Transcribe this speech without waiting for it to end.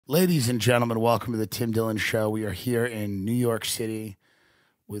Ladies and gentlemen, welcome to the Tim Dillon Show. We are here in New York City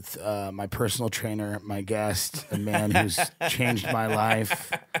with my personal trainer, my guest, a man who's changed my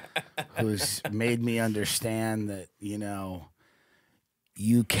life, who's made me understand that, you know,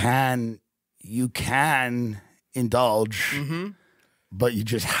 you can indulge, but you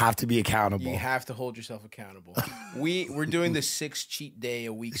just have to be accountable. You have to hold yourself accountable. We're doing the 6 cheat day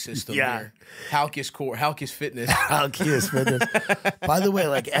a week system here. Halkias Fitness. Halkias Fitness. By the way,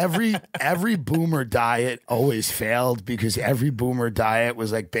 like every boomer diet always failed because every boomer diet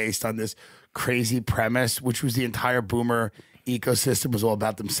was like based on this crazy premise, which was the entire boomer ecosystem was all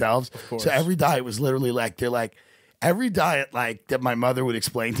about themselves. So every diet was literally like, they're like, every diet like that my mother would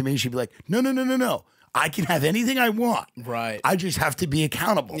explain to me, she'd be like, no. I can have anything I want. Right. I just have to be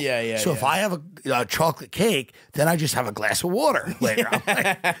accountable. Yeah. So if I have a chocolate cake, then I just have a glass of water later. I'm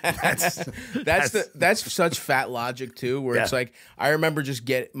like, that's such fat logic too, where it's like, I remember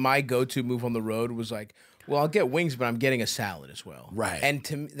my go-to move on the road was like, well, I'll get wings, but I'm getting a salad as well. Right. And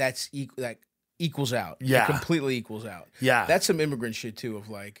to me, that equals out. Yeah. It completely equals out. Yeah. That's some immigrant shit too of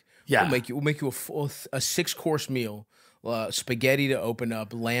like, we'll make you a 6-course meal. Spaghetti to open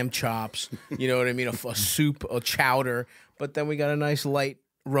up, lamb chops, you know what I mean? A soup, a chowder, but then we got a nice light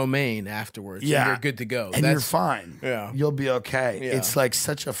romaine afterwards. Yeah, and you're good to go. And you're fine. Yeah, you'll be okay. Yeah. It's like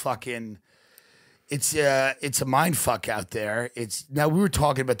such a fucking. It's a mind fuck out there. Now we were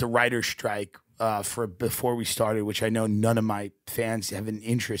talking about the writer's strike before we started, which I know none of my fans have an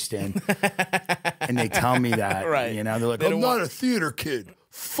interest in, and they tell me that. Right? You know, they're like, I'm not a theater kid.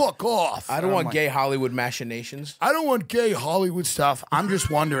 Fuck off. I don't want gay Hollywood machinations. I don't want gay Hollywood stuff. I'm just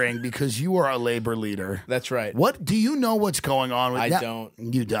wondering, because you are a labor leader. That's right. What do you know what's going on with that? Don't.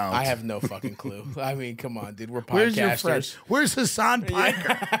 You don't. I have no fucking clue. I mean, come on, dude. We're podcasters. Where's your friend? Where's Hassan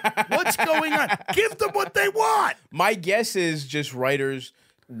Piker? What's going on? Give them what they want. My guess is just writers,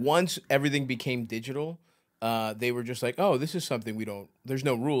 once everything became digital, they were just like, oh, this is something there's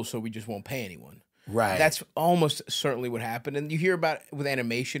no rules, so we just won't pay anyone. Right. That's almost certainly what happened. And you hear about it with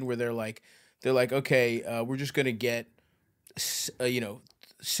animation where they're like, okay, we're just going to get,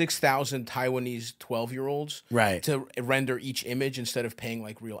 6,000 Taiwanese 12-year-olds to render each image instead of paying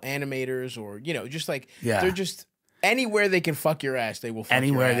like real animators or, just like, they're just anywhere they can fuck your ass, they will fuck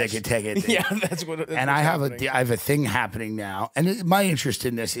anywhere your they ass. can take it. Yeah, that's what. And I have a thing happening now, and my interest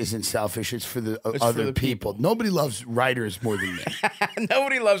in this isn't selfish. It's for the other people. Nobody loves writers more than me.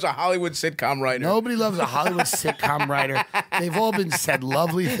 Nobody loves a Hollywood sitcom writer. Nobody loves a Hollywood sitcom writer. They've all said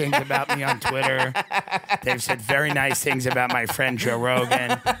lovely things about me on Twitter. They've said very nice things about my friend Joe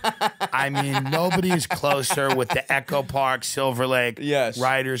Rogan. I mean, nobody is closer with the Echo Park, Silver Lake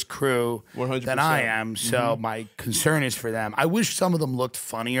writers crew 100%. Than I am. So my concern is for them. I wish some of them looked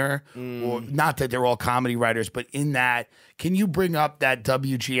funnier, or not that they're all comedy writers, but in that, can you bring up that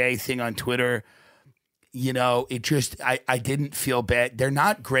WGA thing on Twitter? You know, it just, I didn't feel bad. They're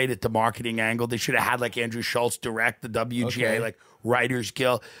not great at the marketing angle. They should have had like Andrew Schultz direct the WGA, like Writers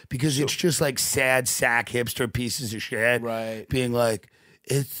Guild, because it's just like sad sack hipster pieces of shit. Right. Being like,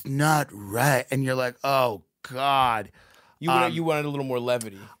 it's not right. And you're like, oh God. You wanted a little more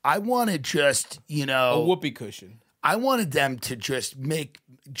levity. I wanted just, a whoopee cushion. I wanted them to just make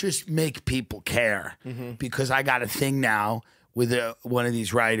people care, because I got a thing now with one of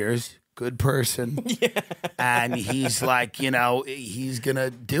these writers, good person, and he's like, he's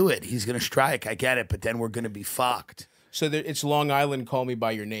gonna do it. He's gonna strike. I get it, but then we're gonna be fucked. So it's Long Island, call me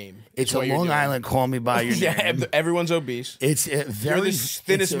by your name. It's a Long Island, call me by your name. Yeah, everyone's obese. It's a very... You're the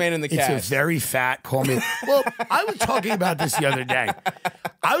thinnest man in the cast. It's a very fat, call me... Well, I was talking about this the other day.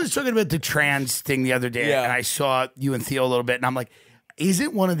 I was talking about the trans thing the other day, and I saw you and Theo a little bit, and I'm like, is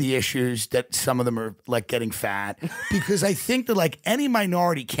it one of the issues that some of them are like getting fat? Because I think that like any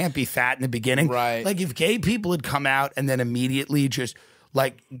minority can't be fat in the beginning. Right. Like if gay people had come out and then immediately just...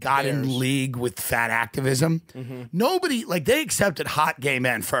 like got in league with fat activism. Nobody, like they accepted hot gay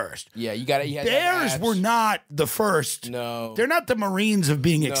men first. Yeah, you got it. Theirs were not the first. No. They're not the Marines of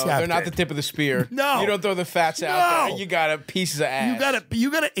being accepted. They're not the tip of the spear. No. You don't throw the fats out there. You got pieces of ass.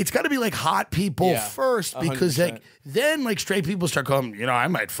 You gotta, it's gotta be like hot people first, because 100%. Like then like straight people start going, I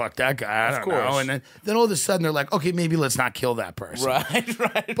might fuck that guy. I don't know. And then all of a sudden they're like, okay, maybe let's not kill that person. Right.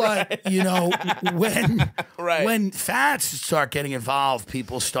 But when fats start getting involved,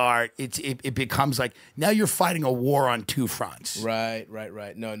 people start, it becomes like, now you're fighting a war on two fronts. Right.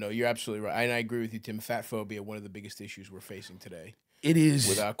 No, you're absolutely right. And I agree with you, Tim. Fat phobia, one of the biggest issues we're facing today. It is.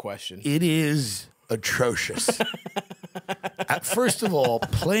 Without question. It is atrocious. First of all,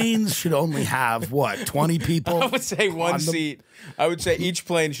 planes should only have, 20 people? I would say one seat. I would say each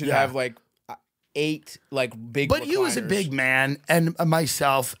plane should have like 8 like big. But recliners. you as a big man and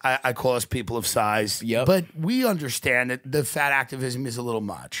myself, I call us people of size. Yep. But we understand that the fat activism is a little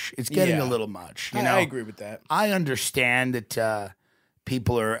much. It's getting a little much. You know? I agree with that. I understand that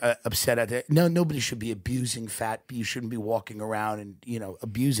people are upset at it. No, nobody should be abusing fat. You shouldn't be walking around and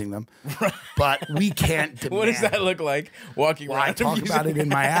abusing them. Right. But we can't demand. What does that look like? Walking around. I talk about it in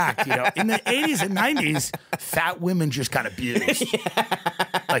my act. In the 80s and 90s, fat women just got abused.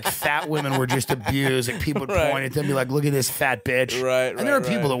 Like fat women were just abused. Like people would point at them and be like, "Look at this fat bitch." Right. And there are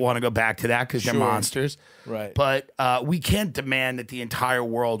people that want to go back to that because they're monsters. Right. But we can't demand that the entire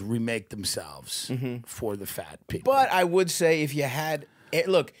world remake themselves for the fat people. But I would say if you had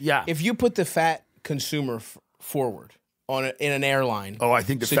if you put the fat consumer forward in an airline. Oh, I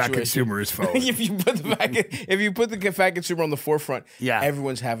think the fat consumer is forward. if you put the fat consumer on the forefront,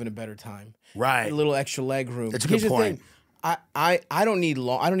 everyone's having a better time. Right. A little extra leg room. That's a good point. I don't need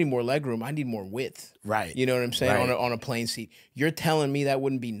I don't need more leg room. I need more width. Right. You know what I'm saying? Right. On a plane seat. You're telling me that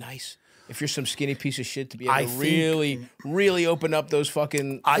wouldn't be nice? If you're some skinny piece of shit to be able to really open up those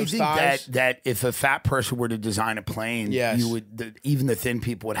fucking thighs. that if a fat person were to design a plane, you would even the thin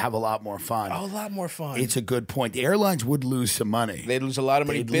people would have a lot more fun. Oh, a lot more fun. It's a good point. The airlines would lose some money. They'd lose a lot of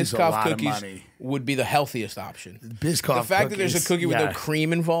money. Biscoff cookies would be the healthiest option. Biscoff the fact that there's a cookie with no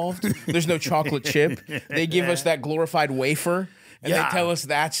cream involved, there's no chocolate chip. They give us that glorified wafer, and they tell us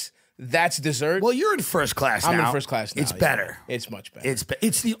that's dessert. Well, you're in first class now. I'm in first class now. It's better. It's much better.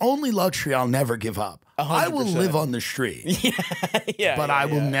 It's the only luxury I'll never give up. 100%. I will live on the street. But I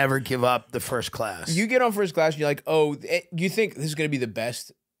will never give up the first class. You get on first class and you're like, oh, you think this is going to be the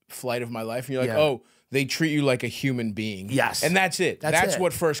best flight of my life? And you're like, oh, they treat you like a human being. Yes. And that's it. That's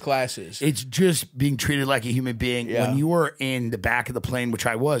what first class is. It's just being treated like a human being. Yeah. When you are in the back of the plane, which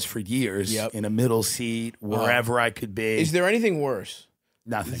I was for years, in a middle seat, wherever I could be. Is there anything worse?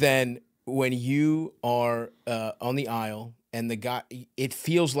 Nothing. Than when you are on the aisle and the guy, it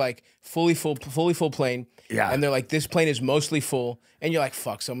feels like fully full plane. Yeah. And they're like, this plane is mostly full. And you're like,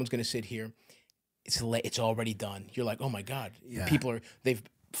 fuck, someone's going to sit here. It's late. It's already done. You're like, oh my God. Yeah. The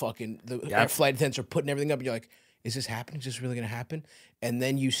flight attendants are putting everything up. And you're like, is this happening? Is this really going to happen? And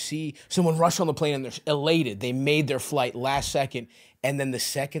then you see someone rush on the plane and they're elated. They made their flight last second. And then the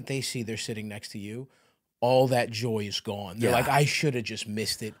second they see they're sitting next to you, all that joy is gone. They're like, I should have just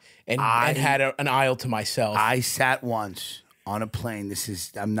missed it and had an aisle to myself. I sat once on a plane.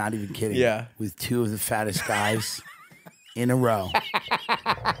 I'm not even kidding. Yeah. With two of the fattest guys in a row.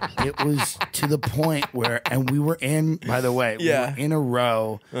 It was to the point where, and we were in, by the way, we were in a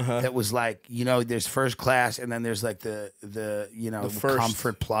row that was like, there's first class and then there's like the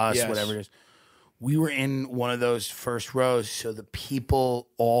comfort plus, whatever it is. We were in one of those first rows, so the people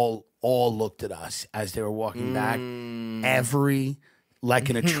all looked at us as they were walking back.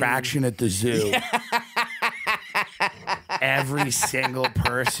 Like an attraction at the zoo. Every single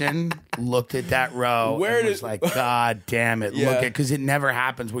person looked at that row and was like, God damn it. Look at, because it never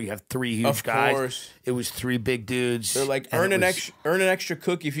happens where you have three huge guys. Course. It was three big dudes. They're like, earn an extra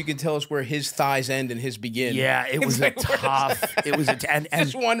cookie if you can tell us where his thighs end and his begin. Yeah, it was and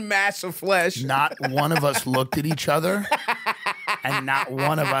just one mass of flesh. Not one of us looked at each other. And not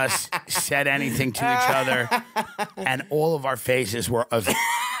one of us said anything to each other. And all of our faces were of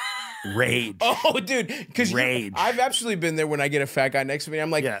rage. Oh, dude. Because I've absolutely been there when I get a fat guy next to me.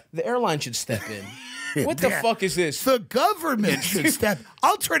 I'm like, the airline should step in. What the fuck is this? The government should step.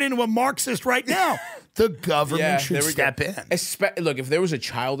 I'll turn into a Marxist right now. The government should step in. Look, if there was a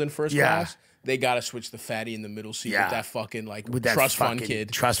child in first class, they got to switch the fatty in the middle seat with that fucking trust fund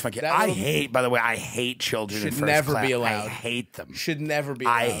kid. Trust fund kid. I hate children in first class. Should never be allowed. I hate them. Should never be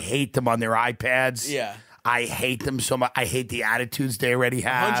allowed. I hate them on their iPads. Yeah. I hate them so much. I hate the attitudes they already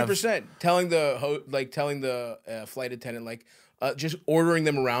have. 100%. Telling the flight attendant just ordering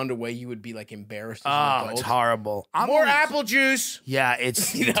them around a way you would be like embarrassed. As an adult. It's horrible. More apple juice. Yeah,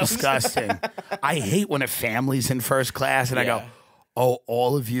 it's disgusting. I hate when a family's in first class and I go, oh,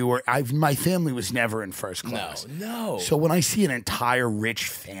 all of you are. My family was never in first class. No. So when I see an entire rich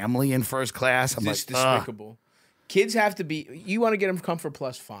family in first class, I'm like, despicable. Kids have to be. You want to get them Comfort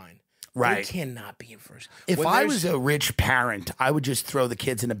Plus, fine. Right. They cannot be in first. If I was a rich parent, I would just throw the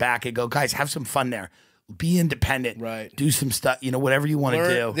kids in the back and go, guys, have some fun there. Be independent. Right. Do some stuff. Whatever you want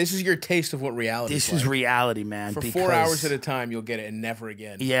to do. This is your taste of what reality is. This is reality, man. For 4 hours at a time, you'll get it and never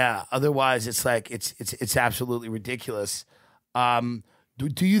again. Yeah. Otherwise, it's like it's absolutely ridiculous. Do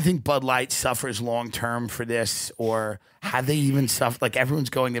you think Bud Light suffers long term for this, or have they even suffered? Like everyone's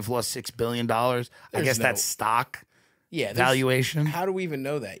going, they've lost $6 billion. I guess that's stock valuation. How do we even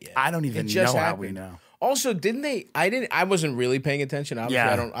know that yet? I don't even know how we know. Also, didn't they? I wasn't really paying attention.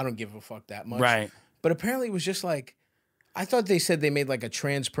 Obviously, I don't give a fuck that much. Right. But apparently, it was just like, I thought they said they made like a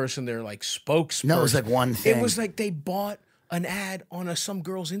trans person their like spokesperson. No, it was like one thing. It was like they bought an ad on some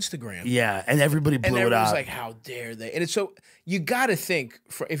girl's Instagram. Yeah, and everybody blew it up. And everyone was like, how dare they? And it's so, you got to think,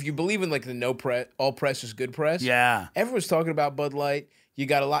 if you believe in like the all press is good press. Yeah. Everyone's talking about Bud Light. You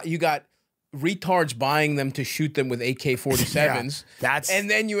got retards buying them to shoot them with AK-47s. Yeah, and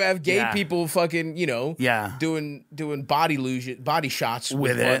then you have gay people fucking, doing body shots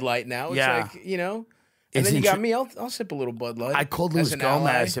with Bud Light now. It's like, and then you got me. I'll sip a little Bud Light. I called Luis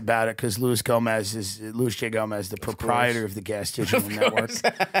Gomez about it because Luis J. Gomez, the proprietor of the Gas Digital Network.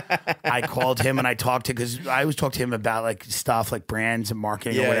 I called him and I talked to, because I always talk to him about like stuff like brands and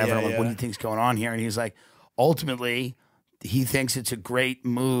marketing or whatever. I'm like, what do you think's going on here? And he's like, ultimately, he thinks it's a great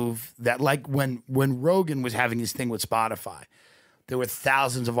move that, like when Rogan was having his thing with Spotify, there were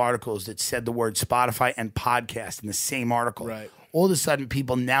thousands of articles that said the word Spotify and podcast in the same article. Right. All of a sudden,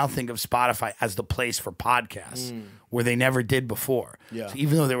 people now think of Spotify as the place for podcasts, where they never did before. Yeah. So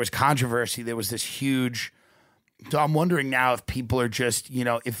even though there was controversy, there was this huge. So I'm wondering now if people are just,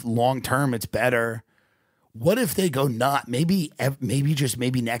 if long term it's better. What if they go not? Maybe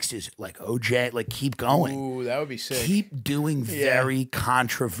next is like OJ, like keep going. Ooh, that would be sick. Keep doing very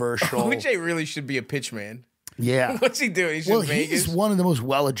controversial. OJ really should be a pitch man. Yeah. What's he doing? He's in Vegas? He's one of the most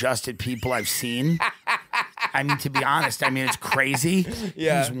well-adjusted people I've seen. I mean, to be honest, it's crazy.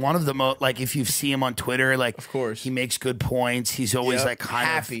 Yeah. He's one of the most, like, if you see him on Twitter, like, of course, he makes good points. He's always like kind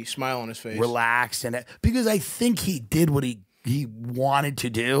happy, of smile on his face, relaxed, because I think he did what he wanted to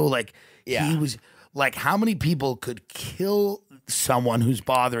do. Like, he was like, how many people could kill someone who's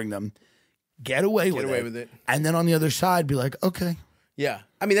bothering them, get away with it, and then on the other side be like, okay, yeah.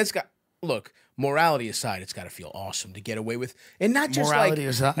 I mean, look. Morality aside, it's got to feel awesome to get away with, and not just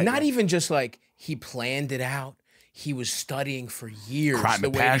not even just like he planned it out. He was studying for years. Crime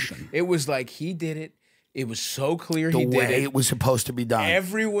of passion. It was like he did it. It was so clear the he did it. way it was supposed to be done.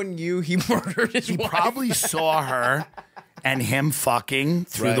 Everyone knew he murdered his wife. He probably saw her and him fucking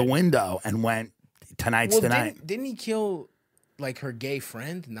through the window and went, tonight's the night. Didn't he kill like her gay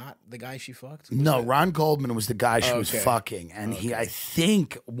friend, not the guy she fucked? No, Ron Goldman was the guy she was fucking, and I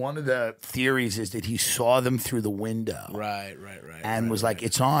think one of the theories is that he saw them through the window, right, and was like,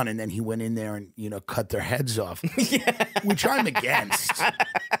 "It's on," and then he went in there and cut their heads off, which I'm against.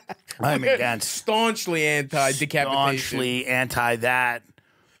 I'm against. Staunchly anti-decapitation. Staunchly anti that.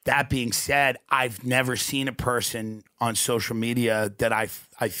 That being said, I've never seen a person on social media that I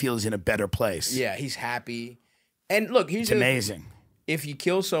feel is in a better place. Yeah, he's happy. And look, it's amazing. If you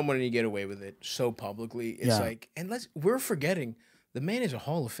kill someone and you get away with it so publicly, it's like, and we're forgetting the man is a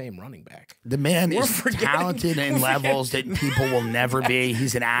Hall of Fame running back. The man is talented in levels that people will never be.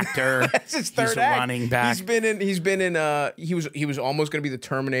 He's an actor. That's his third act. Running back. He was almost going to be the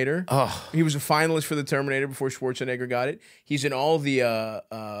Terminator. Oh. He was a finalist for the Terminator before Schwarzenegger got it. He's in all the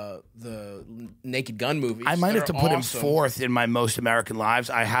Naked Gun movies. I might have to put him fourth in my Most American Lives.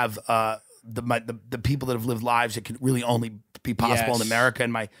 I have the people that have lived lives that can really only be possible in America,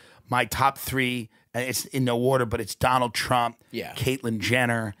 and my top three, and it's in no order, but it's Donald Trump, Caitlyn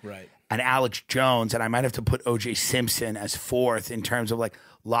Jenner, and Alex Jones, and I might have to put OJ Simpson as fourth in terms of like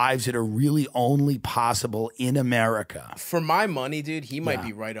lives that are really only possible in America. For my money, dude, he might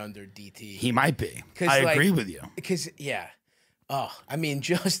be right under DT. He might be. I agree with you. Because I mean,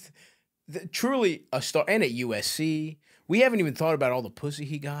 just truly a star, and at USC. We haven't even thought about all the pussy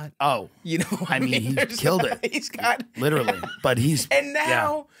he got. Oh, I mean he killed it. He's got literally, but he's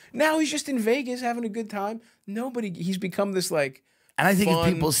now he's just in Vegas having a good time. He's become this like. And I think if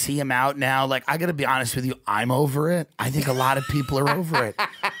people see him out now, like I got to be honest with you, I'm over it. I think a lot of people are over it.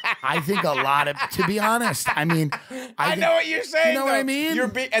 I think to be honest, I mean, I know what you're saying. You know what I mean?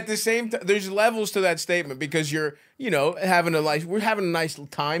 You're at the same time. There's levels to that statement because you're, we're having a nice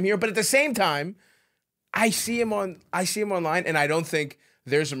time here, but at the same time. I see him online, and I don't think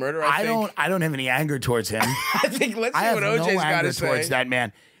there's a murder. I don't have any anger towards him. I think let's see what OJ's got to say. Towards that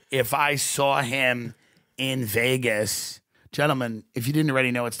man. If I saw him in Vegas, gentlemen, if you didn't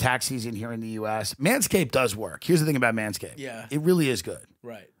already know, it's tax season here in the U.S. Manscaped does work. Here's the thing about Manscaped. Yeah, it really is good.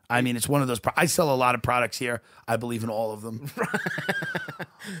 Right. I mean, it's one of those. I sell a lot of products here. I believe in all of them.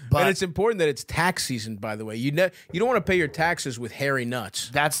 But it's important that it's tax season, by the way. You don't want to pay your taxes with hairy nuts.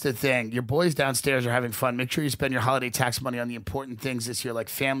 That's the thing. Your boys downstairs are having fun. Make sure you spend your holiday tax money on the important things this year, like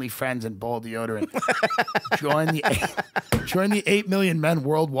family, friends, and ball deodorant. Join the 8 million men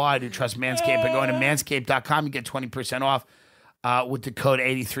worldwide who trust Manscaped by going to manscaped.com. You get 20% off. with the code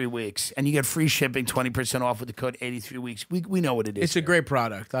 83 weeks, and you get free shipping, 20% off with the code 83 weeks. We know what it is. It's a great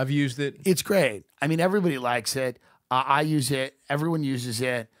product. I've used it. It's great. I mean, everybody likes it. I use it. Everyone uses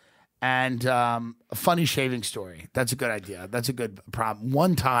it. And a funny shaving story. That's a good idea. That's a good problem.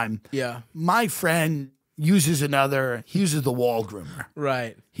 One time, my friend uses he uses the wall groomer.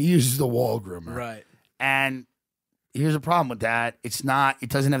 Right. He uses the wall groomer. Right. And here's a problem with that. It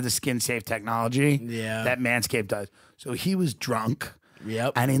doesn't have the skin safe technology that Manscaped does. So he was drunk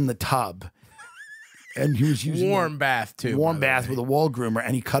and in the tub. And he was using warm bath too. Warm bath with a wall groomer,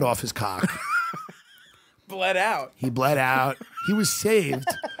 and he cut off his cock. Bled out. He bled out. He was saved.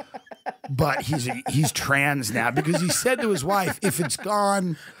 But he's trans now because he said to his wife, if it's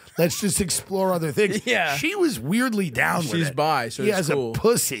gone, let's just explore other things. Yeah. She was weirdly down with it. She's bi, so he it's has cool. a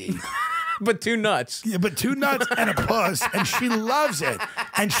pussy. But 2 nuts. Yeah, but 2 nuts and a puss, and she loves it.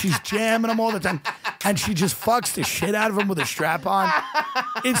 And she's jamming him all the time. And she just fucks the shit out of him with a strap on.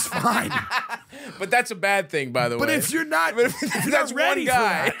 It's fine. But that's a bad thing, by the way. But if you're not, that's ready one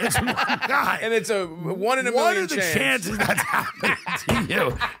guy. For that, it's one guy. And it's a 1 in a million What are the chances that's happening to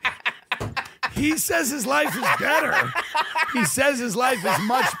you? He says his life is better. He says his life is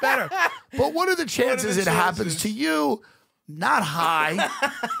much better. But what are the chances it happens to you? Not high.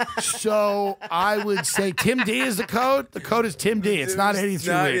 So I would say Tim D is the code. The code is Tim D. It's not 83 weeks.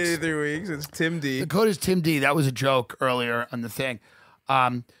 Not 83 weeks. It's Tim D. The code is Tim D. That was a joke earlier on the thing.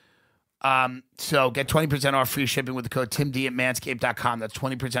 So get 20% off free shipping with the code Tim D at manscaped.com. That's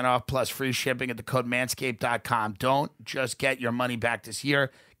 20% off plus free shipping at the code manscaped.com. Don't just get your money back this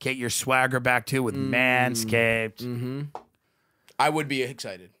year. Get your swagger back too with Manscaped. Mm-hmm. I would be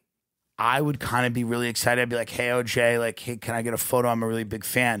excited. I would kind of be really excited. I'd be like, hey, OJ, like, hey, can I get a photo? I'm a really big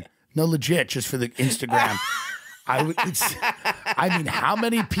fan. No, legit, just for the Instagram. I mean, how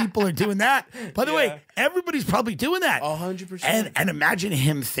many people are doing that? By the way, everybody's probably doing that. 100%. And imagine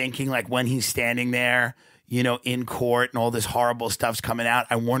him thinking, like, when he's standing there, you know, in court and all this horrible stuff's coming out.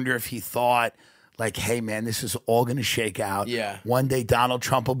 I wonder if he thought, like, hey, man, this is all going to shake out. Yeah. One day Donald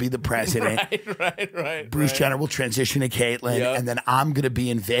Trump will be the president. Right. Bruce Jenner will transition to Caitlyn. And then I'm going to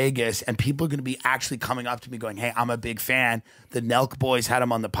be in Vegas, and people are going to be actually coming up to me going, hey, I'm a big fan. The Nelk boys had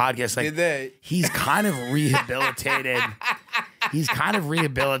him on the podcast. Like, did they? He's kind of rehabilitated. He's kind of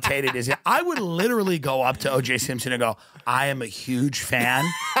rehabilitated. I would literally go up to OJ Simpson and go, I am a huge fan,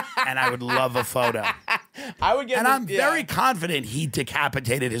 and I would love a photo. I'm very confident he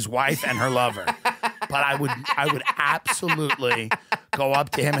decapitated his wife and her lover. But I would absolutely go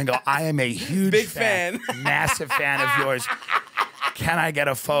up to him and go, I am a huge big fan. Massive fan of yours. Can I get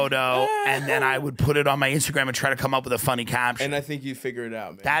a photo? And then I would put it on my Instagram and try to come up with a funny caption. And I think you'd figure it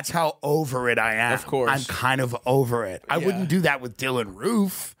out, man. That's how over it I am. Of course. I'm kind of over it. I wouldn't do that with Dillon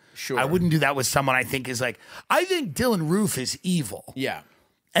Roof. Sure. I wouldn't do that with someone I think is like, I think Dillon Roof is evil. Yeah.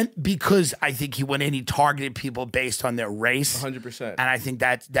 And because I think he went in, he targeted people based on their race. 100%. And I think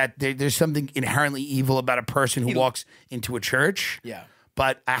that there's something inherently evil about a person who walks into a church. Yeah.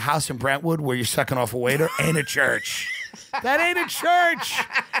 But a house in Brentwood where you're sucking off a waiter ain't a church. That ain't a church.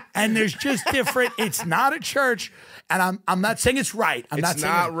 And there's just different. It's not a church. And I'm not saying it's right. It's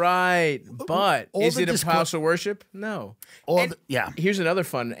not right. But is it a house of worship? No. Here's another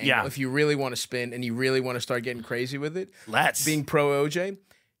fun angle. If you really want to spin and you really want to start getting crazy with it. Being pro OJ.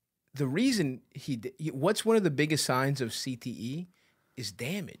 The reason what's one of the biggest signs of CTE is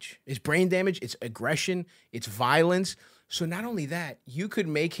damage. It's brain damage. It's aggression. It's violence. So not only that, you could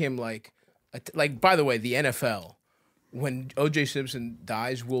make him like, by the way, the NFL, when OJ Simpson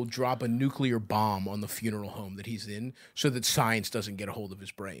dies, will drop a nuclear bomb on the funeral home that he's in so that science doesn't get a hold of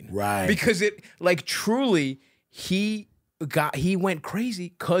his brain. Right. Because truly, he went crazy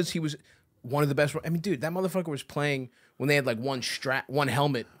because he was one of the best. I mean, dude, that motherfucker was playing when they had like one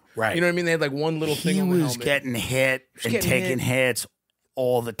helmet. Right. You know what I mean? They had like one little thing on the helmet. He was getting hit and taking hits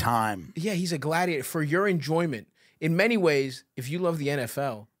all the time. Yeah, he's a gladiator. For your enjoyment, in many ways, if you love the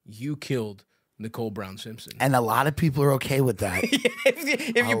NFL, you killed Nicole Brown Simpson. And a lot of people are okay with that.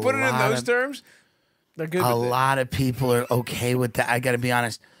 if you put it in those terms, they're good with it. A lot of people are okay with that. I got to be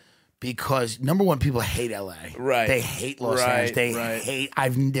honest. Because, number one, people hate LA. Right. They hate Los Angeles. They hate...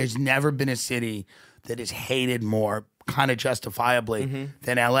 There's never been a city that is hated more, kind of justifiably,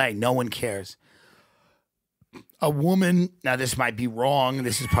 than LA. No one cares. A woman... Now, this might be wrong.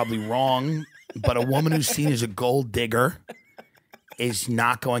 This is probably wrong. But a woman who's seen as a gold digger is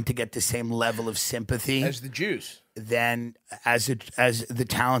not going to get the same level of sympathy... As the Jews. ...than as the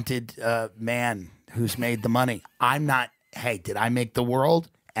talented man who's made the money. I'm not... Hey, did I make the world?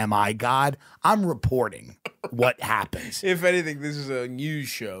 am I God? I'm reporting what happens. If anything, this is a news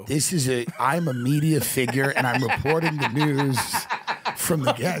show. I'm a media figure, and I'm reporting the news from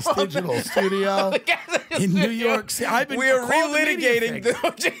the Gas Digital studio in New York City. We are relitigating the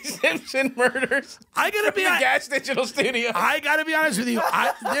O.J. Simpson murders. I gotta be the Gas Digital studio. I gotta be honest with you.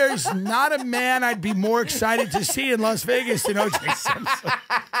 There's not a man I'd be more excited to see in Las Vegas than O.J. Simpson.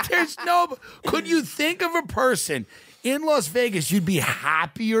 Could you think of a person in Las Vegas you'd be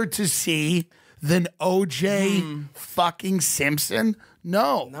happier to see than O.J. fucking Simpson?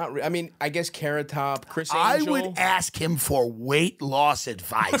 No. Not I mean, I guess Carrot Top, Chris Angel. I would ask him for weight loss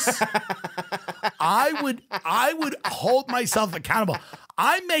advice. I would hold myself accountable.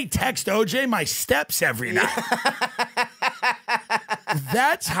 I may text OJ my steps every night.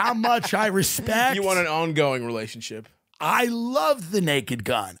 That's how much I respect. You want an ongoing relationship. I love The Naked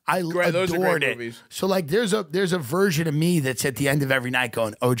Gun. I adored it. Movies. So like, there's a version of me that's at the end of every night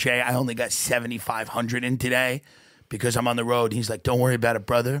going, OJ, I only got 7,500 in today because I'm on the road. He's like, don't worry about it,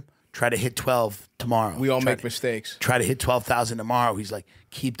 brother. Try to hit 12 tomorrow. We all make mistakes. Try to hit 12,000 tomorrow. He's like,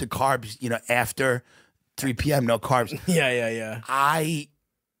 keep the carbs, after 3 p.m., no carbs. Yeah.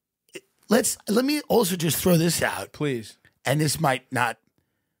 Let me also just throw this out. Please. And this might not,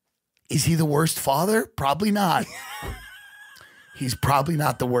 is he the worst father? Probably not. He's probably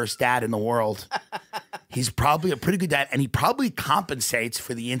not the worst dad in the world. He's probably a pretty good dad, and he probably compensates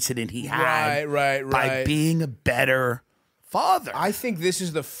for the incident he had by being a better father. I think this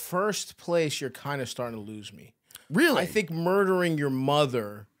is the first place you're kind of starting to lose me. Really? I think murdering your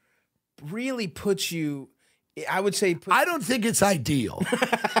mother really puts you, I would say... I don't think it's ideal.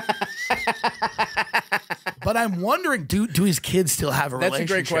 But I'm wondering, do his kids still have a relationship?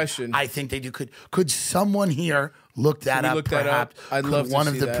 That's a great question. I think they do. Could someone here look that up? Perhaps I'd love to see one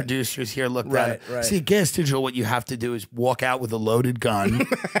of the producers here look that up. Right. See, Gas Digital, what you have to do is walk out with a loaded gun.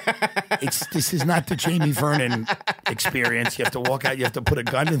 This is not the Jamie Vernon experience. You have to walk out. You have to put a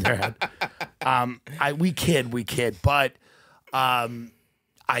gun in their head. We kid, but.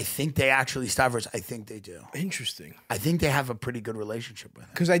 I think they actually, Stavros, I think they do. Interesting. I think they have a pretty good relationship with him.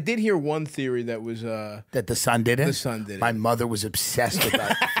 Because I did hear one theory that was... that the son did it? The son did it. My mother was obsessed with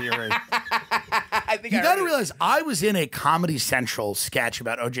that theory. You got to realize, I was in a Comedy Central sketch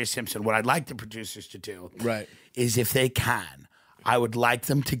about O.J. Simpson. What I'd like the producers to do is, if they can, I would like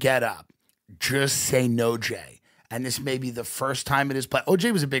them to get up, just say no, Jay. And this may be the first time it is played.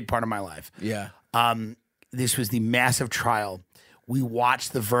 O.J. was a big part of my life. Yeah. This was the massive trial. We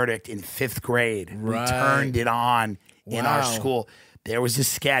watched the verdict in 5th grade. Right. We turned it on in our school. There was a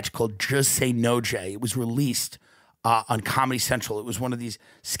sketch called Just Say No, Jay. It was released on Comedy Central. It was one of these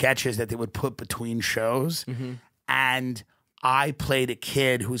sketches that they would put between shows. And I played a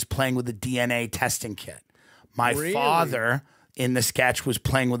kid who was playing with a DNA testing kit. My father in the sketch was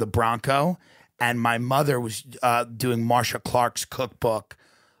playing with a Bronco, and my mother was doing Marsha Clark's cookbook,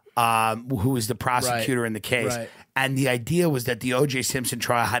 who was the prosecutor in the case. Right. And the idea was that the O.J. Simpson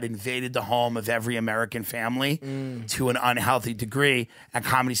trial had invaded the home of every American family to an unhealthy degree. And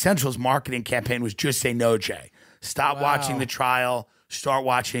Comedy Central's marketing campaign was Just Say No, Jay. Stop watching the trial. Start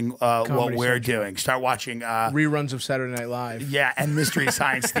watching what we're doing. Start watching... reruns of Saturday Night Live. Yeah, and Mystery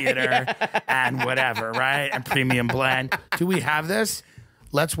Science Theater and whatever, right? And Premium Blend. Do we have this?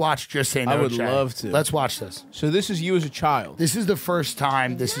 Let's watch Just Say No, I would Jay. love to. Let's watch this. So this is you as a child. This is the first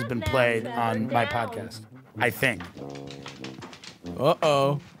time this has been played on my podcast. I think.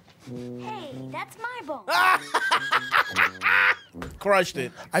 Uh-oh. Hey, that's my bone. Crushed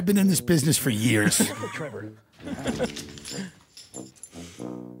it. I've been in this business for years. Trevor.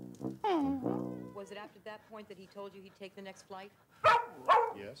 Was it after that point that he told you he'd take the next flight?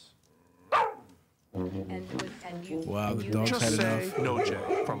 Yes. And you... Wow, the dog's Just had say enough. no,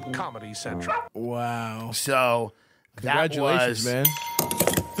 Jay from Comedy Central. Wow. So that Congratulations, was... man.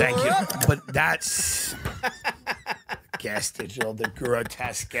 Thank you. But that's... Gas Digital, the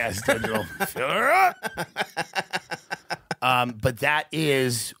grotesque Gas Digital. But that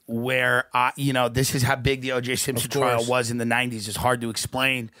is where, this is how big the O.J. Simpson trial was in the 90s. It's hard to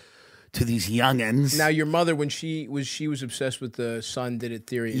explain to these youngins. Now, your mother, when she was obsessed with the son did it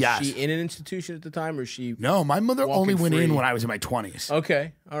theory, is she in an institution at the time, or is she... No, my mother only went in when I was in my 20s.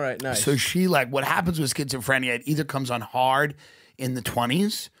 Okay. All right, nice. So she, what happens with schizophrenia, it either comes on hard in the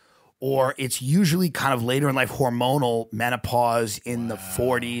 20s, or it's usually kind of later in life, hormonal menopause in the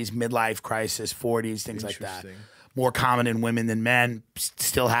 40s, midlife crisis, 40s, things like that. More common in women than men,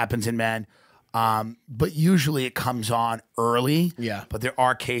 still happens in men. But usually it comes on early. Yeah. But there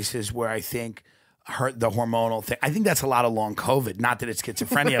are cases where I think the hormonal thing. I think that's a lot of long COVID. Not that it's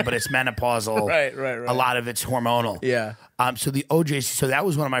schizophrenia, but it's menopausal. Right. A lot of it's hormonal. Yeah. So the OJ, so that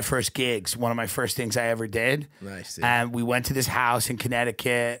was one of my first gigs, one of my first things I ever did. Nice, dude. And we went to this house in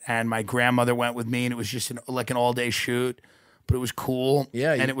Connecticut, and my grandmother went with me, and it was just like an all-day shoot, but it was cool.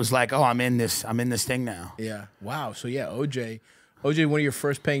 Yeah. And it was like, oh, I'm in this thing now. Yeah. Wow. So yeah, OJ, one of your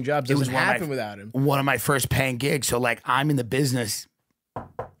first paying jobs. Doesn't happen without him. One of my first paying gigs. So like, I'm in the business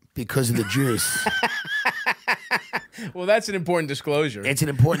because of the juice. Well, that's an important disclosure. It's an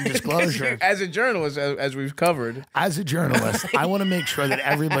important disclosure. As a journalist, as we've covered. As a journalist, I want to make sure that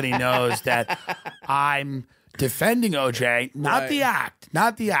everybody knows that I'm defending OJ, not the act,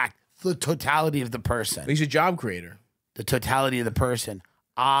 the totality of the person. He's a job creator. The totality of the person.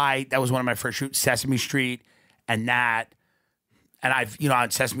 That was one of my first shoots, Sesame Street and that. And I've, on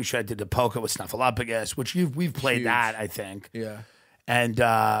Sesame Street, I did the polka with Snuffleupagus, which we've played Huge. that, I think. Yeah. And,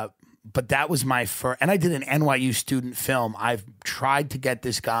 but that was my first, and I did an NYU student film. I've tried to get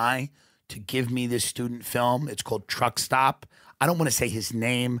this guy to give me this student film. It's called Truck Stop. I don't want to say his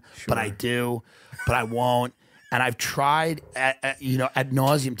name, but I do, but I won't. And I've tried, ad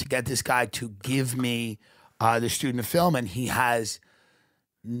nauseum to get this guy to give me the student film, and he has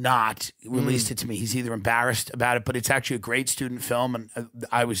not released it to me. He's either embarrassed about it, but it's actually a great student film. And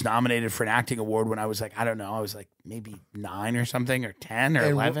I was nominated for an acting award when I was like, I don't know, I was like maybe 9 or something, or 10 or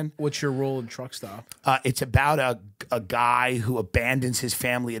 11. What's your role in Truck Stop? It's about a guy who abandons his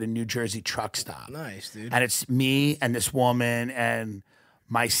family at a New Jersey truck stop. Nice, dude. And it's me and this woman and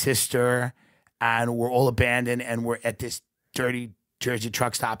my sister, and we're all abandoned, and we're at this dirty Jersey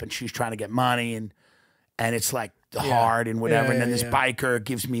truck stop, and she's trying to get money, and it's like hard and whatever. And then this biker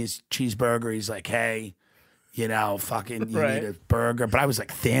gives me his cheeseburger. He's like, hey, fucking, you need a burger. But I was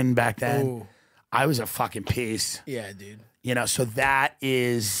like thin back then. Ooh. I was a fucking piece. Yeah, dude. So that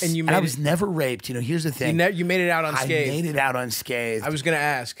is, and I was never raped. Here's the thing. You made it out unscathed. I made it out unscathed. I was going to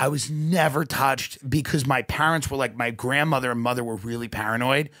ask. I was never touched because my parents were like, my grandmother and mother were really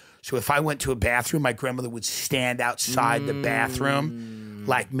paranoid. So if I went to a bathroom, my grandmother would stand outside the bathroom,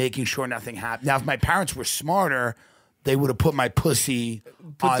 like making sure nothing happened. Now, if my parents were smarter, they would have put my pussy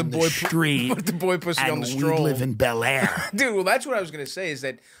on the street. Put the boy pussy on the stroll. We live in Bel Air. Dude, well, that's what I was going to say, is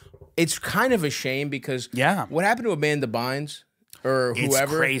that it's kind of a shame because what happened to Amanda Bynes or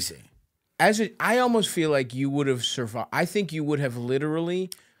whoever? It's crazy. I almost feel like you would have survived. I think you would have literally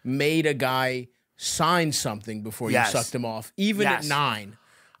made a guy sign something before you sucked him off, even at 9.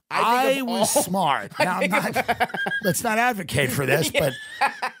 I was smart. Now, let's not advocate for this, but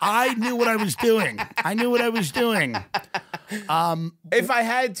I knew what I was doing. If I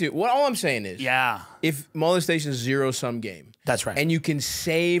had to, all I'm saying is, if molestation is a zero-sum game, that's right, and you can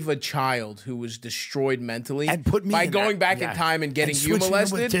save a child who was destroyed mentally and put me by going back in time and getting you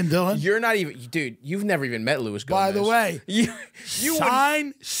molested, with Tim Dillon? You're not even, dude. You've never even met Louis Gomez. By the way, you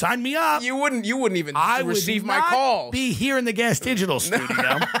sign me up. You wouldn't even receive my call. Be here in the Gas Digital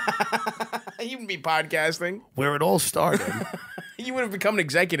studio. You wouldn't be podcasting. Where it all started. You would have become an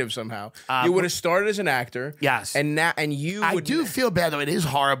executive somehow. You would have started as an actor. Yes. I do feel bad though. It is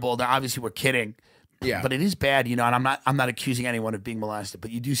horrible. Now, obviously, we're kidding. Yeah. But it is bad, and I'm not accusing anyone of being molested,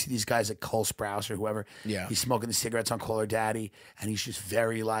 but you do see these guys like Cole Sprouse or whoever. Yeah. He's smoking the cigarettes on Call Her Daddy, and he's just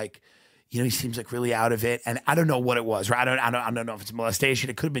very like, he seems like really out of it. And I don't know what it was, right? I don't know if it's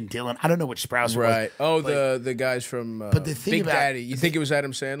molestation. It could have been Dillon. I don't know which Sprouse it was. Right. Oh, the guys from but the thing Big about, Daddy. You think it was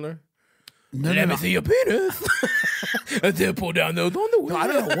Adam Sandler? No, Let me see your penis. And then pull down those underwear. No, I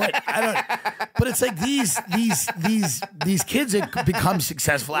don't know what. But it's like these kids that become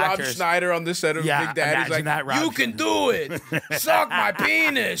successful actors. Rob Schneider on the set of Big Daddy. He's like, that, you can do it. Suck my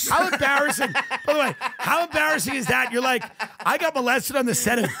penis. How embarrassing. By the way, how embarrassing is that? You're like, I got molested on the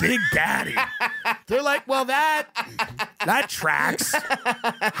set of Big Daddy. They're like, well, that tracks.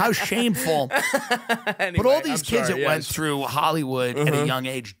 How shameful. Anyway, but all these kids that went through Hollywood at a young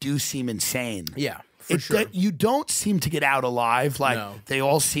age do seem insane. Yeah. Sure. You don't seem to get out alive. Like they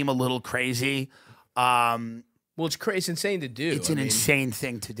all seem a little crazy. Well, it's insane to do. It's an insane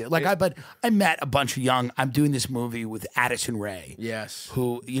thing to do. Like I met a bunch of young. I'm doing this movie with Addison Rae. Yes.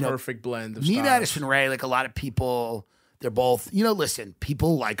 Who perfect blend of me and styles. Addison Rae. Like a lot of people, they're both. Listen,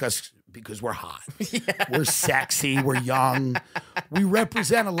 people like us because we're hot. We're sexy. We're young. We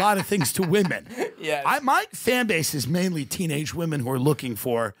represent a lot of things to women. Yes. My fan base is mainly teenage women who are looking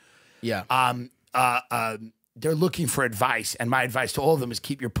for. They're looking for advice, and my advice to all of them is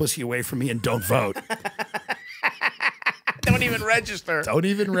keep your pussy away from me and don't vote. Don't even register. Don't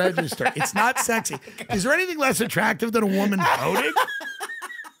even register. It's not sexy. Is there anything less attractive than a woman voting?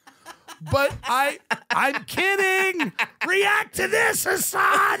 But I'm kidding. React to this,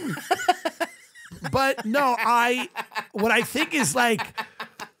 Hassan. But no, what I think is like,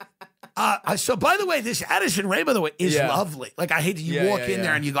 so by the way, this Addison Rae, by the way, is lovely. Like, I hate that you walk in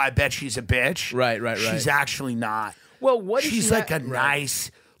there and you go, I bet she's a bitch. Right. She's actually not. Well, she's like a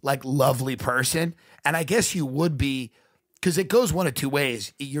nice, like lovely person. And I guess you would be, because it goes one of two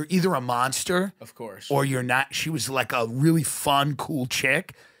ways. You're either a monster, of course, or you're not. She was like a really fun, cool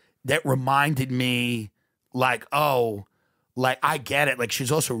chick that reminded me, like, oh, like I get it. Like,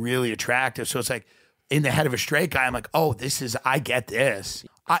 she's also really attractive. So it's like in the head of a straight guy, I'm like, oh, I get this.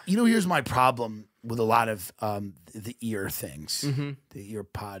 Here's my problem with a lot of the ear things, the ear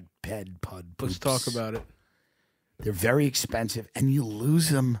pod. Let's talk about it. They're very expensive, and you lose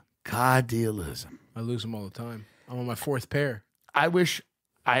them. God, do you lose them? I lose them all the time. I'm on my 4th pair. I wish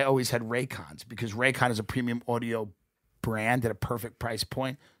I always had RAYCONs, because RAYCON is a premium audio brand at a perfect price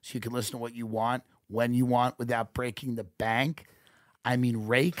point, so you can listen to what you want, when you want, without breaking the bank. I mean,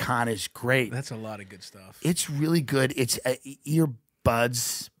 RAYCON is great. That's a lot of good stuff. It's really good. It's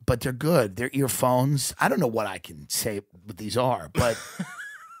earbuds, but they're good. They're earphones. I don't know what I can say what these are, but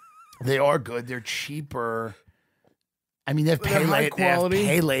they are good. They're cheaper. I mean, they have pay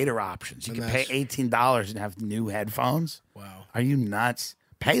later options. You can pay $18 and have new headphones. Wow. Are you nuts?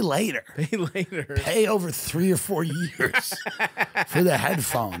 Pay later. Pay later. Pay over 3 or 4 years for the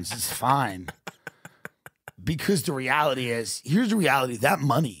headphones. It's fine. Because the reality is, here's the reality. That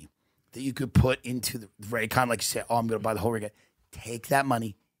money that you could put into the RAYCON, like you say, oh, I'm going to buy the whole RAYCON. Take that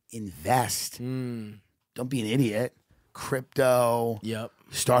money, invest. Don't be an idiot. Crypto. Yep.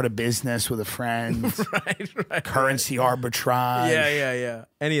 Start a business with a friend. right. Currency arbitrage. Yeah.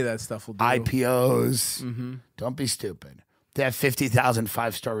 Any of that stuff will do. IPOs. Don't be stupid. They have 50,000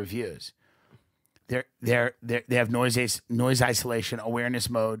 5-star reviews. They have noise isolation, awareness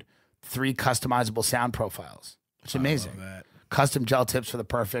mode, 3 customizable sound profiles. It's amazing. I love that. Custom gel tips for the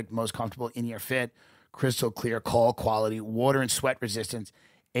perfect, most comfortable in-ear fit, crystal clear, call quality, water and sweat resistance,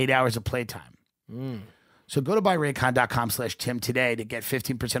 8 hours of playtime. So go to buyraycon.com/Tim today to get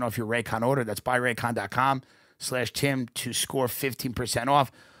 15% off your Raycon order. That's buyraycon.com/Tim to score 15%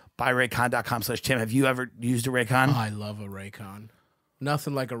 off. Buyraycon.com/Tim. Have you ever used a Raycon? Oh, I love a Raycon.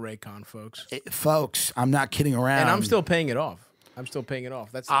 Nothing like a Raycon, folks. Folks, I'm not kidding around. And I'm still paying it off.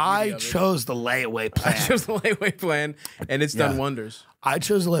 That's the I chose the layaway plan. I chose the layaway plan, and it's done wonders. I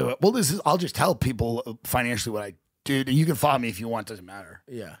chose the layaway. Well, I'll just tell people financially what I do. You can follow me if you want. Doesn't matter.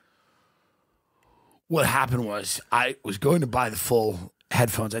 Yeah. What happened was I was going to buy the full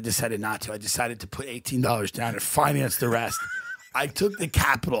headphones. I decided not to. I decided to put $18 down and finance the rest. I took the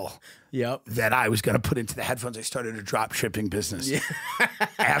capital that I was going to put into the headphones. I started a drop shipping business. Yeah.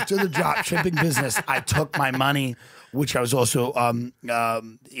 After the drop shipping business, I took my money, which I was also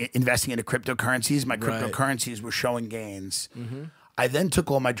investing into cryptocurrencies. My cryptocurrencies were showing gains. I then took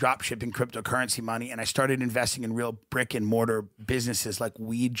all my drop shipping cryptocurrency money and I started investing in real brick and mortar businesses like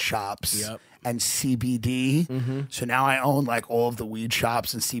weed shops and CBD. So now I own like all of the weed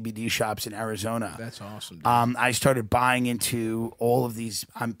shops and CBD shops in Arizona. That's awesome. Dude. I started buying into all of these.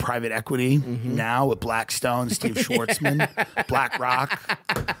 I'm private equity now with Blackstone, Steve Schwartzman, BlackRock.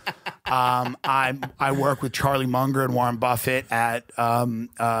 I work with Charlie Munger and Warren Buffett at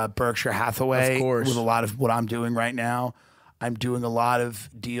Berkshire Hathaway. Of course. With a lot of what I'm doing right now. I'm doing a lot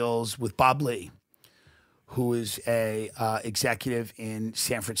of deals with Bob Lee, who is a executive in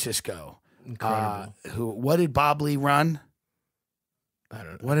San Francisco. Incredible. What did Bob Lee run? I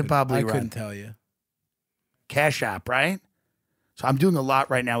don't know. What did Bob Lee run? I couldn't tell you. Cash App, right? So I'm doing a lot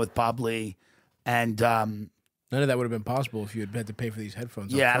right now with Bob Lee, and none of that would have been possible if you had to pay for these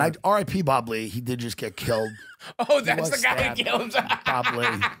headphones. Yeah, and R.I.P. Bob Lee. He did just get killed. Oh, that's the guy who killed him. Bob Lee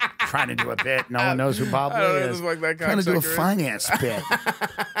trying to do a bit. No one knows who Bob Lee is. Like that trying to do a finance bit.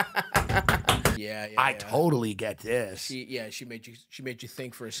 Yeah. I totally get this. She made you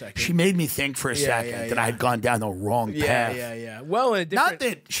think for a second. She made me think for a second that I had gone down the wrong path. Yeah. Well, not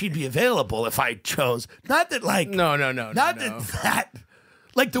that she'd be available if I chose. Not that like no. Not that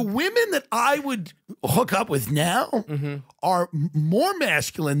like the women that I would hook up with now are more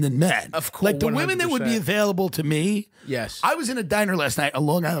masculine than men. Of course, like the women that would be available to me. Yes. I was in a diner last night. A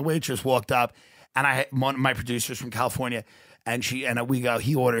Long Island waitress walked up, and I had one of my producers from California, and we go.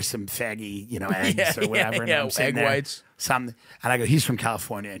 He orders some faggy, eggs or whatever. And I'm egg whites. Something, and I go. He's from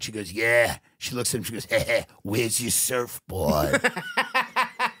California, and she goes, yeah. She looks at him. She goes, hey, where's your surfboard?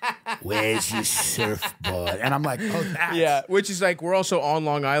 Where's your surfboard? And I'm like, oh, that's... Yeah, which is like, we're also on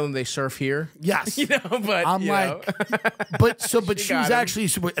Long Island. They surf here. Yes. But I'm like, but she was actually,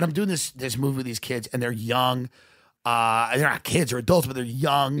 and I'm doing this movie with these kids, and they're young. They're not kids or adults, but they're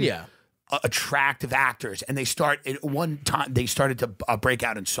young, attractive actors. And they started to break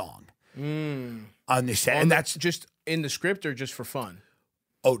out in song. on the set. And that's just in the script or just for fun?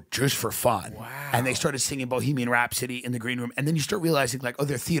 Oh, just for fun. Wow. And they started singing Bohemian Rhapsody in the green room. And then you start realizing, like, oh,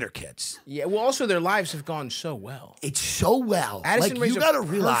 they're theater kids. Yeah, well, also their lives have gone so well. It's so well. Addison like, Rae's you gotta a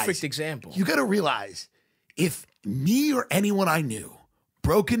realize, perfect example. You got to realize, if me or anyone I knew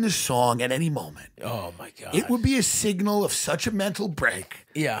broke into song at any moment, oh my God, it would be a signal of such a mental break.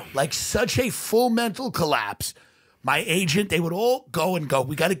 Yeah. Like such a full mental collapse. My agent, they would all go,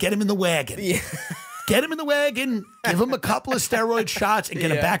 we got to get him in the wagon. Yeah. Get him in the wagon, give him a couple of steroid shots, and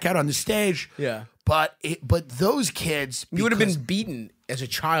get him back out on the stage. Yeah. But those kids, you would have been beaten as a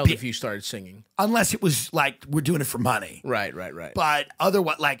child if you started singing, unless it was like we're doing it for money. Right. But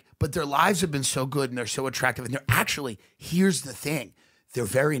otherwise, but their lives have been so good and they're so attractive, and they're actually, here's the thing,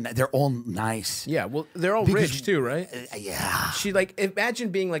 they're all nice. Yeah, well, they're all rich too, right? Yeah. She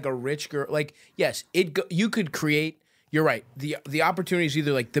imagine being like a rich girl. Like, yes, you could create. You're right. The opportunity is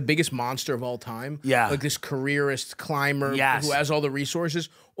either like the biggest monster of all time, like this careerist climber who has all the resources,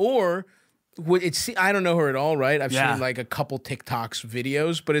 or I don't know her at all, right? I've seen like a couple TikToks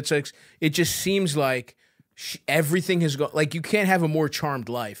videos, but it's like it just seems like everything has gone. Like, you can't have a more charmed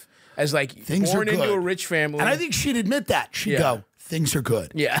life as like things born are good. into a rich family. And I think she'd admit that. She'd go, things are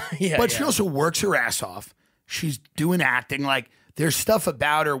good. Yeah. But she also works her ass off. She's doing acting. Like, there's stuff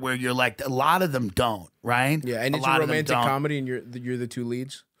about her where you're like, a lot of them don't, right? Yeah, and it's a romantic comedy, and you're the two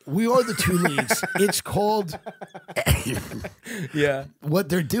leads. We are the two leads. It's called. Yeah. What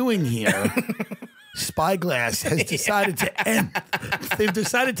they're doing here, Spyglass has decided to end. They've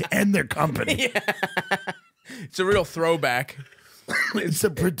decided to end their company. Yeah. It's a real throwback. It's a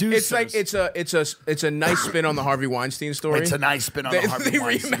producer. It's like it's a nice spin on the Harvey Weinstein story. It's a nice spin on the Harvey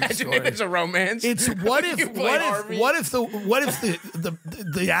Weinstein reimagine story. It as a romance. It's what if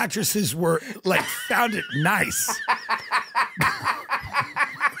the actresses were like found it nice?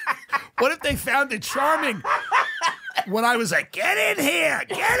 What if they found it charming when I was like, get in here,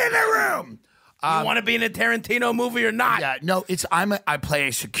 get in the room? You want to be in a Tarantino movie or not? Yeah, no, I play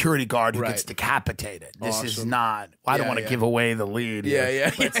a security guard who gets decapitated. This is not. I don't want to give away the lead. Yeah.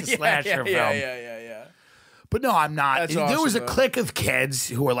 But it's a slasher film. Yeah. But no, I'm not. That's there awesome, was a though. clique of kids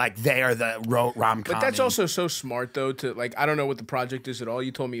who were like, they are the rom-com. But that's also so smart, though. To like, I don't know what the project is at all.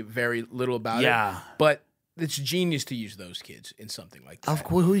 You told me very little about it. Yeah. But it's genius to use those kids in something like that. Of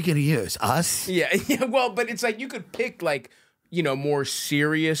course, who are you going to use? Us? Yeah. Well, but it's like you could pick like, more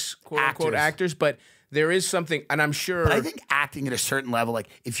serious quote unquote actors, but there is something, and I'm sure. But I think acting at a certain level, like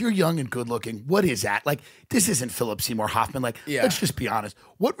if you're young and good looking, what is that? Like, this isn't Philip Seymour Hoffman. Like, let's just be honest.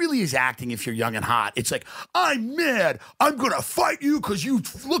 What really is acting if you're young and hot? It's like, I'm mad. I'm going to fight you because you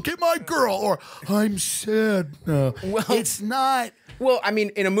look at my girl. Or I'm sad. No. Well, it's not. Well, I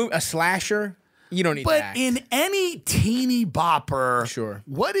mean, in a movie, a slasher, you don't need to act. But in any teeny bopper, sure.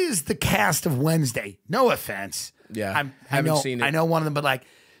 What is the cast of Wednesday? No offense. Yeah, haven't seen it. I know one of them, but like,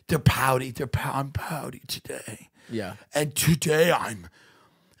 they're pouty. I'm pouty today. Yeah. And today I'm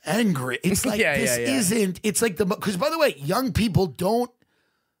angry. It's like, isn't, it's like because by the way, young people don't,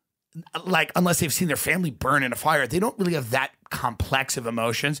 like, unless they've seen their family burn in a fire, they don't really have that complex of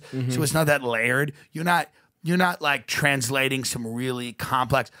emotions. Mm-hmm. So it's not that layered. You're not like translating some really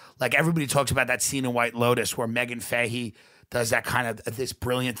complex, like everybody talks about that scene in White Lotus where Megan Fahey does that kind of this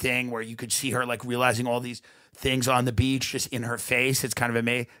brilliant thing where you could see her like realizing all these things on the beach just in her face. It's kind of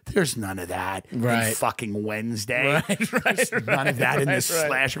amazing. There's none of that in fucking Wednesday. There's none of that in this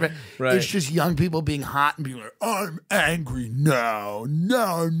slasher. It's just young people being hot and being like, I'm angry now.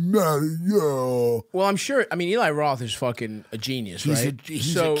 No. Well, I'm sure. I mean, Eli Roth is fucking a genius, right?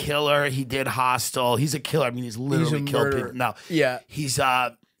 He's a killer. He did Hostel. He's a killer. I mean, he's literally killed people. No. Yeah. He's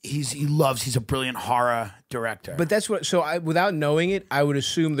a brilliant horror director. But that's what. So without knowing it, I would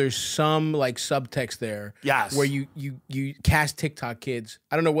assume there's some like subtext there. Yes. Where you cast TikTok kids.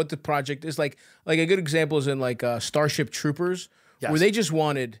 I don't know what the project is like. Like a good example is in like Starship Troopers, where they just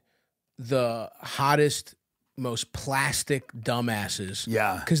wanted the hottest, most plastic dumbasses.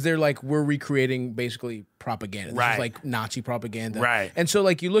 Yeah. Because they're like, we're recreating basically propaganda. This is like Nazi propaganda. Right. And so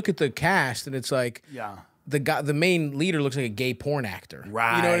like you look at the cast and it's like, yeah. The main leader looks like a gay porn actor.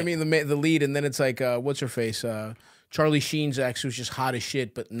 Right. You know what I mean? The lead, and then it's like, what's her face? Charlie Sheen's ex, who's just hot as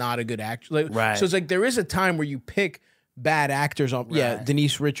shit, but not a good actor. Like, right. So it's like there is a time where you pick bad actors on. Right. Yeah,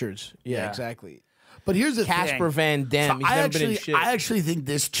 Denise Richards. Yeah, exactly. But here's the Casper thing. Van Dam. So I actually think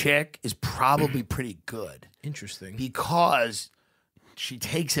this chick is probably pretty good. Interesting. Because she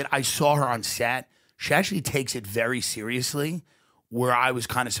takes it. I saw her on set. She actually takes it very seriously, where I was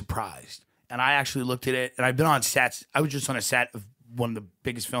kind of surprised. And I actually looked at it, and I've been on sets. I was just on a set of one of the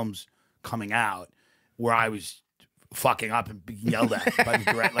biggest films coming out, where I was fucking up and being yelled at by the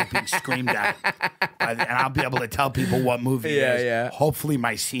director, like being screamed at. And I'll be able to tell people what movie it is. Yeah. Hopefully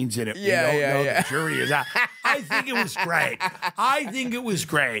my scene's in it. The jury is out. I think it was great.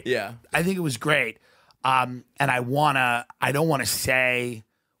 Yeah. I think it was great. And I don't want to say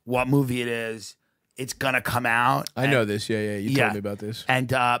what movie it is. It's gonna come out. I know this. Yeah. You told me about this.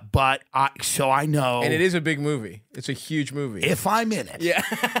 And so I know. And it is a big movie. It's a huge movie. If I'm in it. Yeah.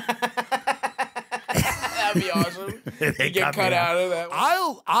 That'd be awesome. You get cut out of that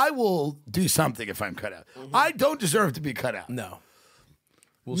one. I will do something if I'm cut out. I don't deserve to be cut out. No.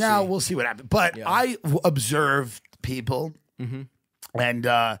 We'll see what happens. But I observed people,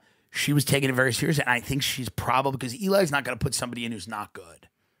 and she was taking it very seriously. And I think she's probably, because Eli's not going to put somebody in who's not good.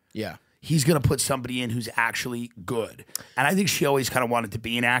 Yeah. He's going to put somebody in who's actually good. And I think she always kind of wanted to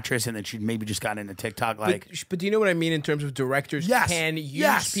be an actress, and then she maybe just got into TikTok. But do you know what I mean in terms of directors can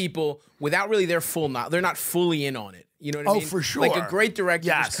use people without really their they're not fully in on it. You know what I mean? Oh, for sure. Like a great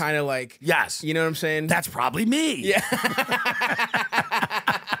director is kind of like, you know what I'm saying? That's probably me. Yeah.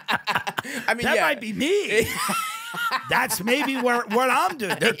 I mean, that might be me. That's maybe what I'm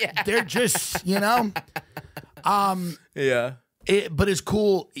doing. They're just, yeah. But it's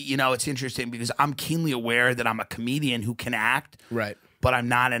cool, it's interesting because I'm keenly aware that I'm a comedian who can act, right? But I'm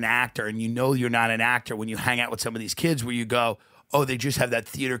not an actor, and you're not an actor when you hang out with some of these kids where you go, oh, they just have that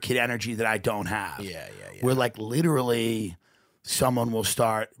theater kid energy that I don't have. Yeah. Where like literally someone will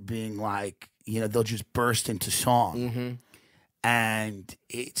start being like, they'll just burst into song, and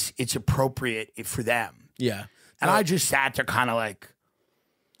it's appropriate for them. Yeah, and I just sat there kind of like.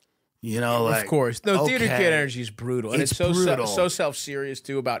 Of course. No, theater kid energy is brutal. And it's brutal. so self-serious,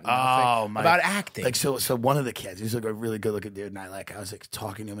 too, about nothing. About acting. Like, so one of the kids, he's like a really good-looking dude, and I was like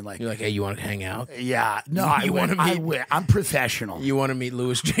talking to him and like... You're like, hey, you want to hang out? Yeah. No, I'm professional. You want to meet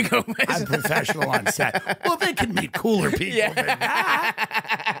Louis J. Gomez? I'm professional on set. Well, they can meet cooler people than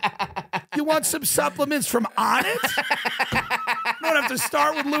that. You want some supplements from Onnit? You don't have to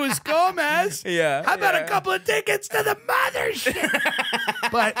start with Luis Gomez. Yeah. How about a couple of tickets to the mothership?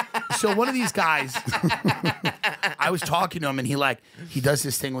 But so one of these guys, I was talking to him, and he does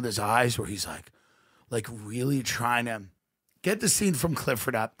this thing with his eyes where he's like really trying to get the scene from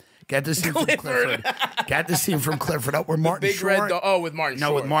Clifford up. Get the scene from Clifford. Get the scene from Clifford up where Martin Big Short. With Martin Short.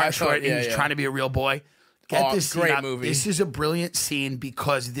 No, with Martin Short, and he's trying to be a real boy. Get this scene great up. movie. This is a brilliant scene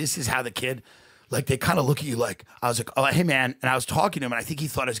because this is how the kid. Like, they kind of look at you like, I was like, oh, hey, man. And I was talking to him, and I think he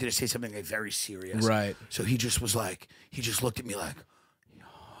thought I was going to say something like very serious. Right. So he just was like, he just looked at me like,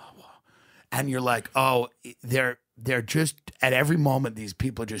 and you're like, oh, they're just, at every moment, these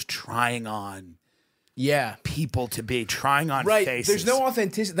people are just trying on people to be, trying on faces. There's no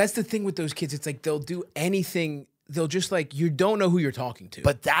authenticity. That's the thing with those kids. It's like they'll do anything. They'll just like, you don't know who you're talking to.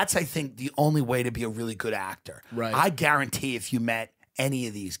 But that's, I think, the only way to be a really good actor. Right. I guarantee if you met any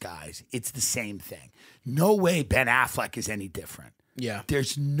of these guys, it's the same thing. No way Ben Affleck is any different. Yeah.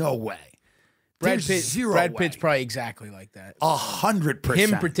 There's no way. Brad Pitt's way. probably exactly like that. 100%.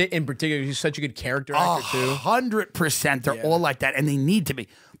 Him in particular, he's such a good character actor too. 100%. They're all like that, and they need to be.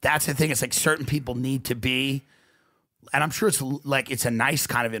 That's the thing. It's like certain people need to be, and I'm sure it's like it's a nice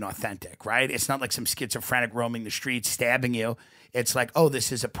kind of inauthentic, right? It's not like some schizophrenic roaming the streets stabbing you. It's like, oh,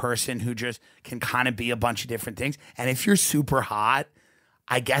 this is a person who just can kind of be a bunch of different things. And if you're super hot,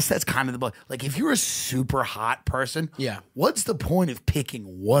 I guess that's kind of the, like, if you're a super hot person, what's the point of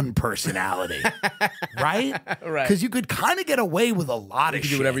picking one personality, right? Right. Because you could kind of get away with a lot of shit. You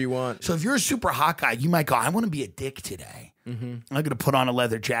can do whatever you want. So if you're a super hot guy, you might go, I want to be a dick today. I'm going to put on a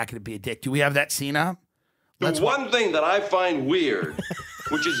leather jacket and be a dick. Do we have that scene up? The one thing that I find weird,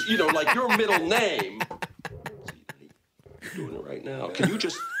 which is, like your middle name. You're doing it right now. Can you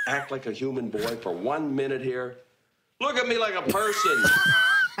just act like a human boy for 1 minute here? Look at me like a person.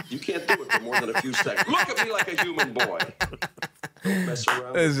 You can't do it for more than a few seconds. Look at me like a human boy. Don't mess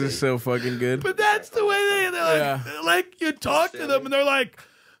around. This is so fucking good. But that's the way they're like you talk to them and they're like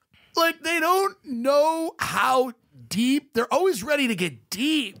they don't know how deep. They're always ready to get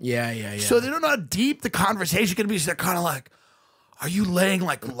deep. Yeah. So they don't know how deep the conversation can be. So they're kind of like, are you laying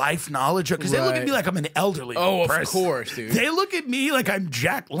like life knowledge? Because they look at me like I'm an elderly person. Of course, dude. They look at me like I'm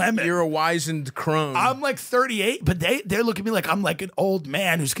Jack Lemmon. You're a wizened crone. I'm like 38, but they look at me like I'm like an old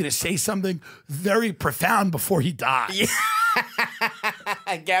man who's going to say something very profound before he dies.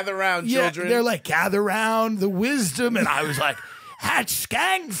 Yeah. Gather around, children. They're like, gather around the wisdom. And I was like, at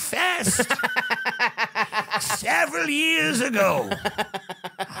Skang Fest several years ago,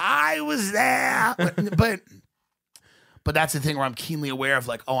 I was there. But that's the thing where I'm keenly aware of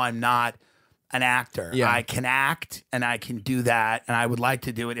like, oh, I'm not an actor. Yeah. I can act and I can do that. And I would like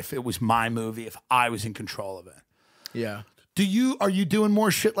to do it if it was my movie, if I was in control of it. Yeah. Are you doing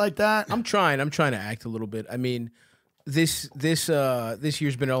more shit like that? I'm trying to act a little bit. I mean, this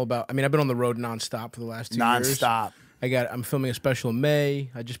year's been all about. I mean, I've been on the road nonstop for the last 2 years. Nonstop. I'm filming a special in May.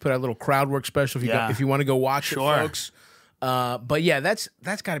 I just put out a little crowd work special. If you want to go watch it, folks. But yeah, that's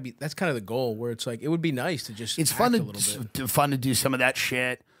kind of the goal. Where it's like it would be nice to just. It's fun to do some of that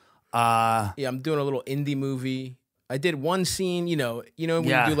shit. Yeah, I'm doing a little indie movie. I did one scene. You know when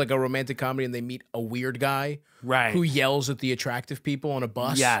you do like a romantic comedy and they meet a weird guy, right, who yells at the attractive people on a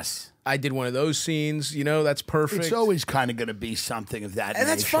bus. Yes. I did one of those scenes, that's perfect. It's always kind of going to be something of that and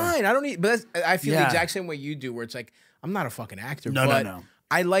nature. That's fine. But I feel the exact same way you do, where it's like, I'm not a fucking actor. No.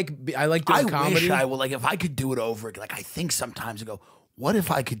 I like doing comedy. If I could do it over again, like I think sometimes I go, what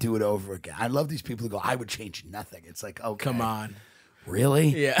if I could do it over again? I love these people who go, I would change nothing. It's like, okay. Come on. Really?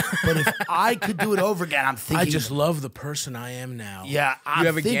 Yeah. But if I could do it over again, I'm thinking. I just love the person I am now. Yeah.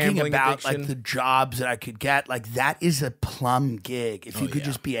 I'm thinking about addiction? like the jobs that I could get. Like that is a plum gig. If you could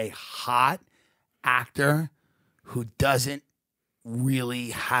just be a hot actor who doesn't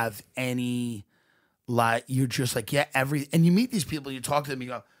really have any, like, you're just like, and you meet these people, you talk to them, you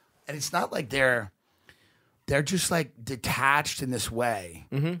go, and it's not like they're just like detached in this way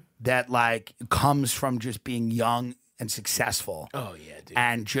that like comes from just being young and successful. Oh yeah, dude.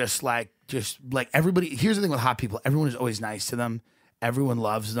 And just like everybody. Here's the thing with hot people: everyone is always nice to them. Everyone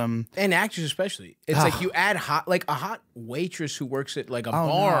loves them, and actors especially. It's like you add a hot waitress who works at like a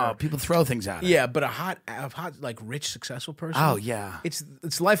bar. No. People throw things at her. Yeah, but a hot like rich successful person. Oh yeah,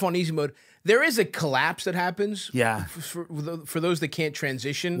 it's life on easy mode. There is a collapse that happens. Yeah, for those that can't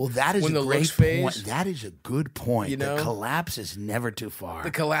transition. Well, that is when a great phase. point. That is a good point. The collapse is never too far. The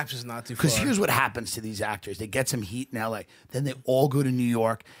collapse is not too far. Because here's what happens to these actors: they get some heat in LA, then they all go to New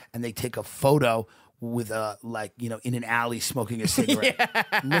York and they take a photo with in an alley smoking a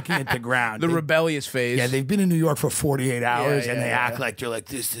cigarette, looking at the ground. The rebellious phase. Yeah, they've been in New York for 48 hours and they act like they're like,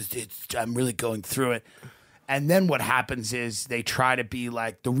 I'm really going through it. And then what happens is they try to be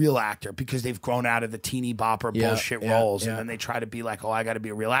like the real actor because they've grown out of the teeny bopper bullshit roles. And then they try to be like, I got to be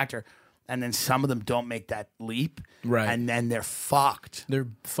a real actor. And then some of them don't make that leap. Right. And then they're fucked. They're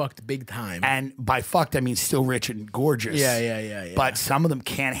fucked big time. And by fucked, I mean still rich and gorgeous. Yeah. But some of them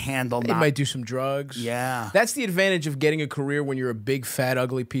can't handle They might do some drugs. Yeah. That's the advantage of getting a career when you're a big, fat,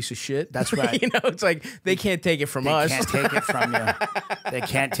 ugly piece of shit. That's right. It's like they can't take it from us. They can't take it from you. They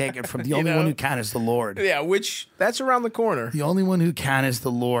can't take it from the only one who can is the Lord. Yeah, that's around the corner. The only one who can is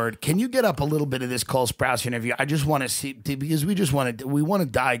the Lord. Can you get up a little bit of this Cole Sprouse interview? I just want to see, because we want to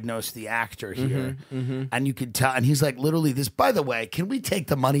diagnose the actor here. And you can tell, and he's like, literally this, by the way, can we take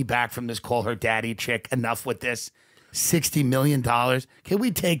the money back from this Call Her Daddy chick? Enough with this. $60 million. Can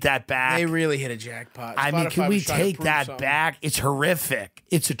we take that back? They really hit a jackpot. I mean, can we take that back? It's horrific.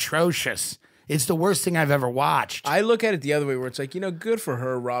 It's atrocious. It's the worst thing I've ever watched. I look at it the other way, where it's like, good for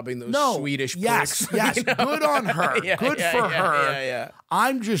her robbing those Swedish pricks. Yes, good on her. Good for her. Yeah.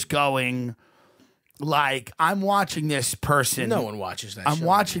 I'm just going, like, I'm watching this person. No one watches that. I'm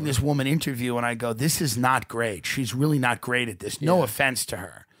watching this woman interview, and I go, this is not great. She's really not great at this. No offense to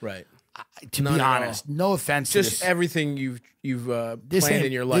her. Right. To be honest, no offense to this. Just everything you've planned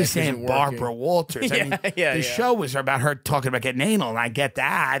in your life. This ain't Barbara Walters. I mean, the show was about her talking about getting anal, and I get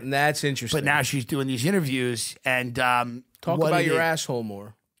that. And that's interesting. But now she's doing these interviews, and talk about your asshole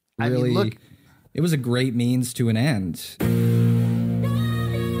more. Really, I mean, look, it was a great means to an end.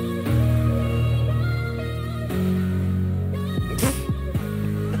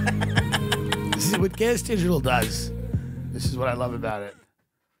 This is what Gas Digital does. This is what I love about it.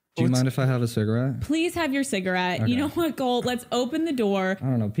 Do you mind if I have a cigarette? Please have your cigarette. Okay. You know what, Gold? Let's open the door. I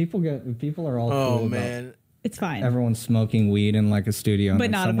don't know. People are all cool man. It's fine. Everyone's smoking weed in like a studio.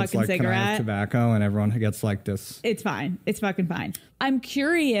 But not a fucking like, cigarette. Can I have tobacco? And everyone gets like this. It's fine. It's fucking fine. I'm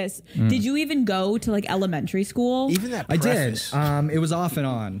curious. Did you even go to like elementary school? Even that preface. I did. It was off and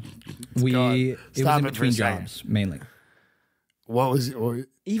on. It was in between jobs, mainly. What was it?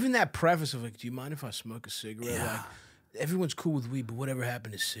 Even that preface of like, do you mind if I smoke a cigarette? Yeah. Like, everyone's cool with weed, but whatever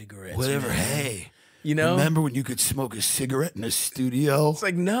happened to cigarettes? Whatever, man? Hey. Remember when you could smoke a cigarette in a studio? It's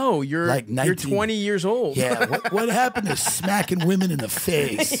like, no, you're 20 years old. Yeah, what happened to smacking women in the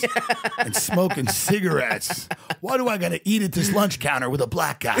face and smoking cigarettes? Why do I got to eat at this lunch counter with a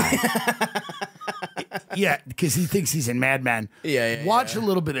black guy? Yeah, because he thinks he's in Mad Men. Watch a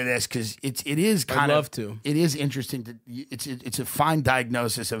little bit of this, because it is kind of. I'd love to. It is interesting. It's a fine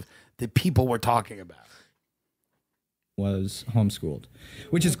diagnosis of the people we're talking about. Was homeschooled,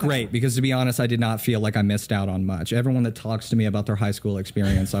 which is great, because to be honest, I did not feel like I missed out on much. Everyone that talks to me about their high school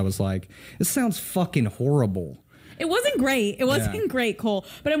experience, I was like, this sounds fucking horrible. It wasn't great. It wasn't great, Cole.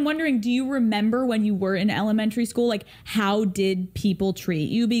 But I'm wondering, do you remember when you were in elementary school, like how did people treat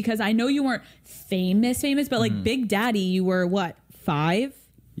you? Because I know you weren't famous, but like Big Daddy, you were what, 5?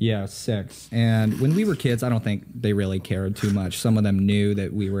 Yeah, 6. And when we were kids, I don't think they really cared too much. Some of them knew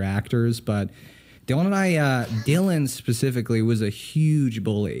that we were actors, but Dillon and I, Dillon specifically was a huge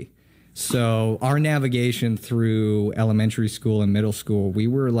bully. So our navigation through elementary school and middle school, we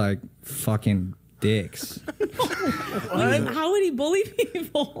were like fucking dicks. How would he bully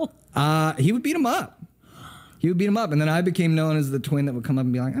people? He would beat him up. And then I became known as the twin that would come up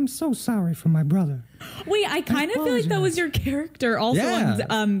and be like, I'm so sorry for my brother. Wait, I kind of feel like that was your character also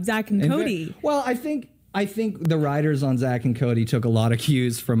on Zach and Cody. Well, I think the writers on Zach and Cody took a lot of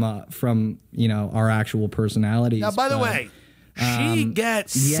cues from our actual personalities. Now, by the way, she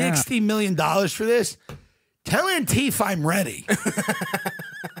gets $60 million for this. Tell Antifa I'm ready.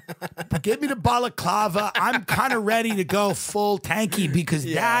 Give me the balaclava. I'm kind of ready to go full tanky because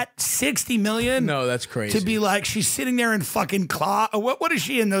that $60 million. No, that's crazy. To be like, she's sitting there in fucking what is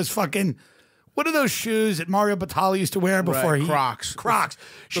she in those fucking, what are those shoes that Mario Batali used to wear before he? Crocs.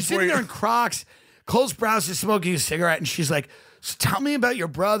 She's sitting there in Crocs. Cole Sprouse is smoking a cigarette and she's like, so tell me about your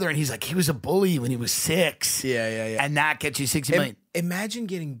brother. And he's like, he was a bully when he was 6. Yeah. And that gets you $60 million. Imagine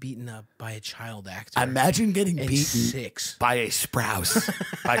getting beaten up by a child actor. Imagine getting beaten 6 by a Sprouse,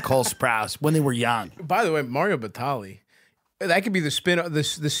 by Cole Sprouse when they were young. By the way, Mario Batali, that could be the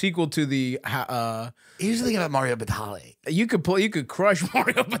the sequel to the. Here's the thing about Mario Batali. You could crush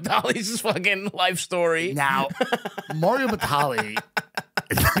Mario Batali's fucking life story. Now, Mario Batali.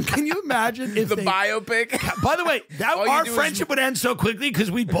 Can you imagine if the biopic? By the way, our friendship would end so quickly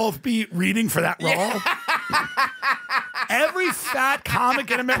because we'd both be reading for that role. Yeah. Every fat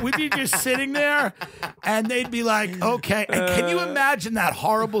comic in America, we'd be just sitting there, and they'd be like, "Okay." And can you imagine that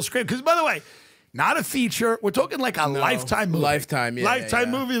horrible script? Because, by the way, not a feature. We're talking like a Lifetime movie. Lifetime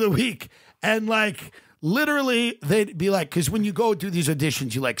movie of the week, and like literally, they'd be like, because when you go do these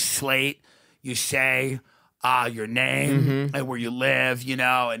auditions, you like slate, you say your name and where you live,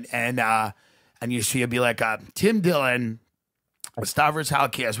 and you see you'd be like Tim Dillon, Stavros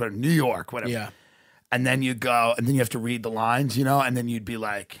Halkias, whatever, New York, whatever. Yeah. And then you go, and then you have to read the lines, and then you'd be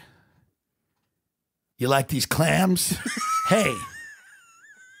like, you like these clams? Hey,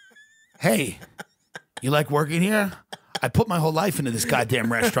 you like working here? I put my whole life into this goddamn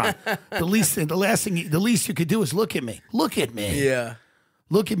restaurant. The least you could do is look at me. Look at me. Yeah.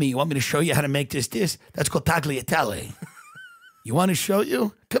 Look at me. You want me to show you how to make this dish? That's called tagliatelle. You want to show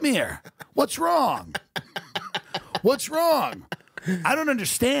you? Come here. What's wrong? What's wrong? I don't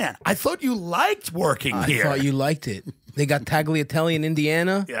understand. I thought you liked working here. I thought you liked it. They got tagliatelle in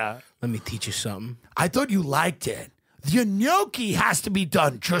Indiana? Yeah. Let me teach you something. I thought you liked it. The gnocchi has to be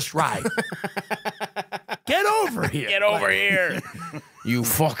done just right. Get over here. Get over here. You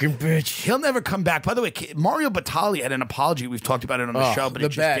fucking bitch. He'll never come back. By the way, Mario Batali had an apology. We've talked about it on the show, but it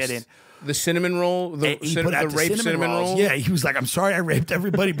just didn't. The cinnamon roll, the rape cinnamon rolls. Yeah, he was like, I'm sorry I raped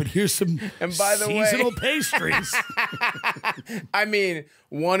everybody, but here's some and by the seasonal pastries. I mean,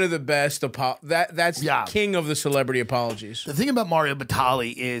 one of the best. That's king of the celebrity apologies. The thing about Mario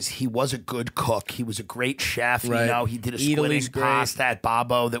Batali is he was a good cook. He was a great chef. Right. He did a squid and pasta at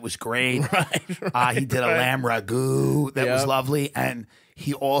Babbo that was great. Right. He did a lamb ragu that was lovely. And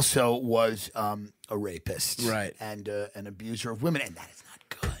he also was a rapist. Right. And an abuser of women. And that is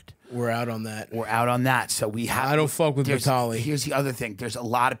not good. We're out on that. So we have. I don't fuck with Batali. Here's the other thing. There's a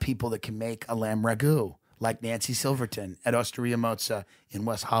lot of people that can make a lamb ragu, like Nancy Silverton at Osteria Mozza in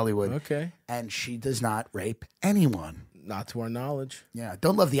West Hollywood. Okay. And she does not rape anyone. Not to our knowledge. Yeah.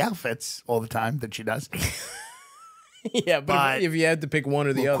 Don't love the outfits all the time that she does. Yeah, but if you had to pick one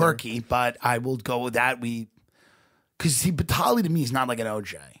or the other. Quirky, but I will go with that. Because see, Batali to me is not like an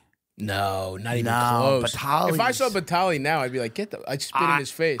OJ. No, not even close. Batali. If I saw Batali now, I'd be like, I'd spit in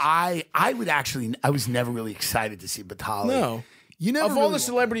his face. I was never really excited to see Batali. No. You never of all the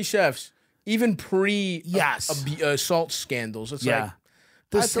celebrity chefs, even pre assault scandals, it's like,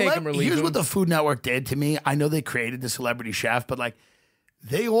 I'd take him or leave here's him. what the Food Network did to me. I know they created the celebrity chef, but like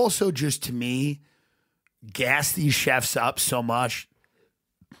they also just, to me, gas these chefs up so much.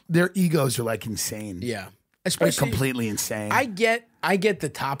 Their egos are like insane. Yeah. Especially completely insane. I get the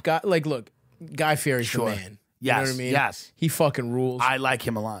top guy. Like, look, Guy Fieri's the man. Yes, you know what I mean? Yes. He fucking rules. I like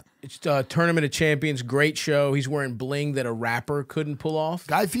him a lot. It's Tournament of Champions, great show. He's wearing bling that a rapper couldn't pull off.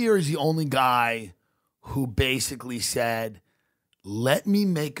 Guy Fieri is the only guy who basically said, let me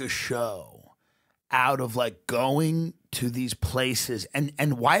make a show out of like going to these places.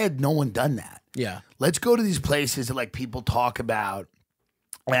 And why had no one done that? Yeah. Let's go to these places that like people talk about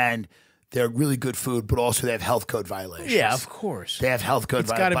and they're really good food, but also they have health code violations. Yeah, of course. They have health code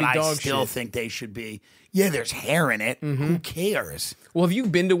violations, but dog I still shit. think they should be. Yeah, there's hair in it. Who cares? Well, have you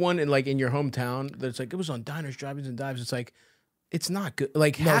been to one in your hometown that's like, it was on Diners, Drive-Ins, and Dives? It's like, it's not good.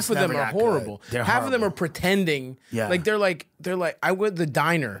 Like half of them are horrible. Half of them are pretending. Yeah. Like they're like I went the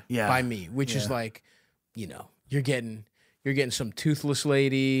diner by me, which is like, you're getting some toothless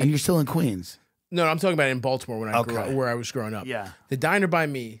lady. And you're still in Queens. No, I'm talking about in Baltimore when I grew up, where I was growing up. Yeah. The diner by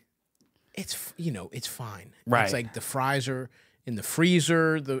me, it's it's fine. Right. It's like the fries are in the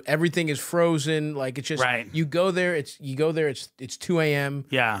freezer, everything is frozen. Like it's just you go there, it's 2 a.m.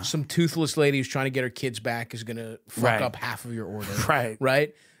 Yeah. Some toothless lady who's trying to get her kids back is gonna fuck up half of your order.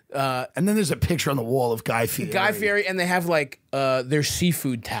 Right. And then there's a picture on the wall of Guy Fieri. Guy Fieri, and they have like their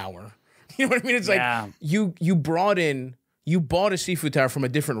seafood tower. You know what I mean? It's like you bought a seafood tower from a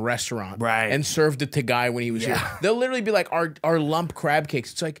different restaurant, and served it to Guy when he was here. They'll literally be like our lump crab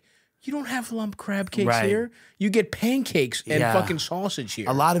cakes. It's like, you don't have lump crab cakes here. You get pancakes and fucking sausage here.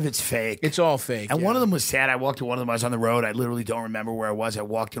 A lot of it's fake. It's all fake. And one of them was sad. I walked to one of them. I was on the road. I literally don't remember where I was. I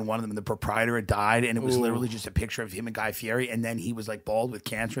walked in one of them, and the proprietor had died, and it was literally just a picture of him and Guy Fieri, and then he was like bald with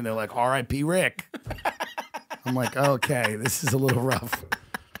cancer, and they're like, R.I.P. Rick. I'm like, okay, this is a little rough.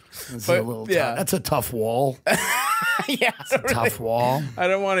 This is a little tough. That's a tough wall. It's a tough wall. I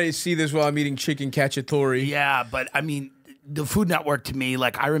don't want to see this while I'm eating chicken cacciatore. Yeah, but I mean, the Food Network to me,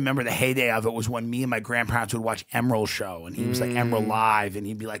 like I remember the heyday of it was when me and my grandparents would watch Emerald Show, and he was like Emerald Live, and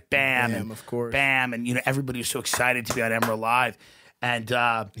he'd be like Bam, and of course, Bam, and everybody was so excited to be on Emerald Live, and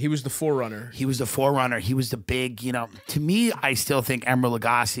he was the forerunner. He was the forerunner. He was the big, To me, I still think Emeril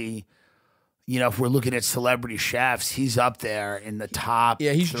Lagasse. If we're looking at celebrity chefs, he's up there in the top.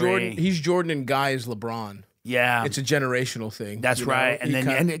 Yeah, he's 3. Jordan. He's Jordan, and Guy is LeBron. Yeah, it's a generational thing. That's right. And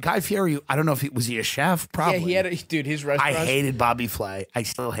then Guy Fieri, I don't know if was he a chef? Probably. Yeah, he had his restaurant. I hated Bobby Flay. I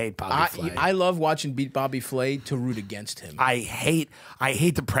still hate Bobby Flay. I love watching Bobby Flay to root against him. I hate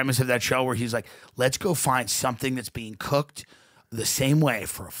the premise of that show where he's like, let's go find something that's being cooked the same way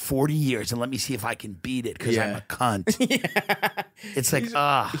for 40 years and let me see if I can beat it because I'm a cunt. It's like,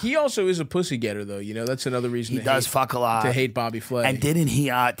 He also is a pussy getter, though. That's another reason he does fuck a lot to hate Bobby Flay. And didn't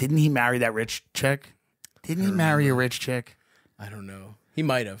he marry that rich chick? Didn't he marry a rich chick? I don't know. He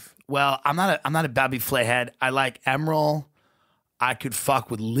might have. Well, I'm not a Bobby Flay head. I like Emerald. I could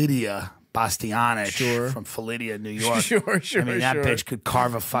fuck with Lydia Bastianich from Felidia, New York. Sure. I mean, that bitch could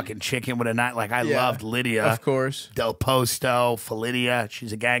carve a fucking chicken with a knife. Like, I loved Lydia. Of course. Del Posto, Felidia.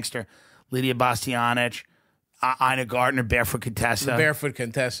 She's a gangster. Lydia Bastianich. Ina Gardner, Barefoot Contessa. The Barefoot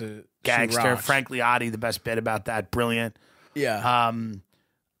Contessa. Gangster. Frank Liotti, the best bit about that. Brilliant. Yeah.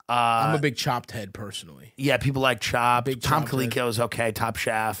 I'm a big Chopped head, personally. Yeah, people like Chopped. Tom Chopped Colicchio is okay. Top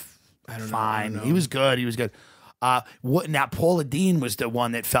Chef. I don't know. Fine. He was good. Now, Paula Deen was the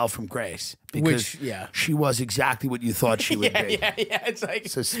one that fell from grace because she was exactly what you thought she would be. Yeah. It's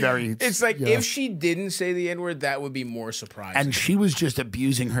like if she didn't say the N-word, that would be more surprising. And she was just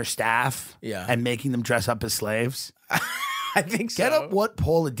abusing her staff and making them dress up as slaves. I think so. Get up what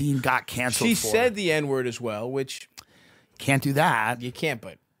Paula Deen got canceled for. She said the N-word as well, which can't do that. You can't,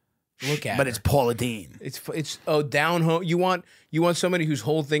 but look at But her. it's Paula Deen. It's down home. You want somebody whose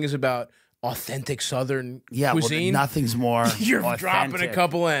whole thing is about authentic Southern cuisine. Well, nothing's more You're authentic. Dropping a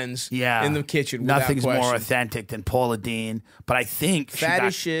couple ends in the kitchen. Nothing's more authentic than Paula Deen. But I think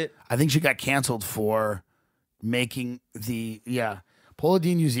shit. I think she got canceled for making Paula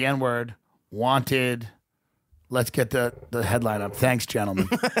Deen used the N-word, wanted. Let's get the headline up. Thanks, gentlemen.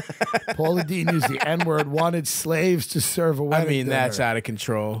 Paula Deen used the N-word, wanted slaves to serve a wedding dinner. That's out of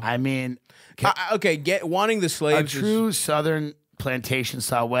control. I mean, wanting the slaves. A true Southern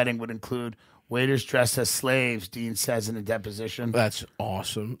plantation-style wedding would include waiters dressed as slaves, Dean says in a deposition. That's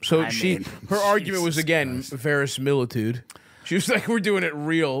awesome. So her argument was, again, verisimilitude. She was like, we're doing it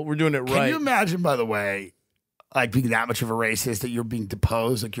real. We're doing it right. Can you imagine, by the way, like being that much of a racist that you're being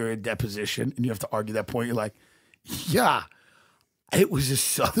deposed, like you're in deposition, and you have to argue that point? You're like, yeah, it was a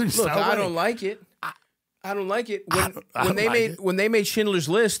Southern style wedding. I don't like it. I don't like it. When they made Schindler's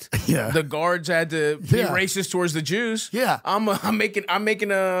List, the guards had to be racist towards the Jews. Yeah, I'm making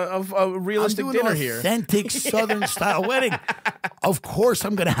a realistic dinner here. Authentic Southern style wedding. Of course,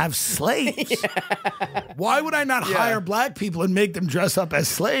 I'm going to have slaves. Why would I not hire black people and make them dress up as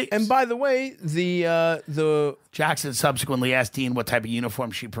slaves? And by the way, the Jackson subsequently asked Dean what type of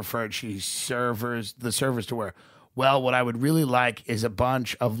uniform she preferred the servers to wear. Well, what I would really like is a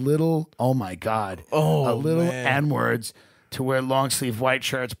bunch of little, N-words to wear long sleeve white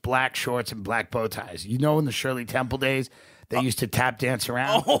shirts, black shorts, and black bow ties. In the Shirley Temple days, They used to tap dance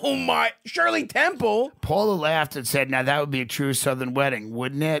around. Oh my, Shirley Temple. Paula laughed and said, now that would be a true Southern wedding,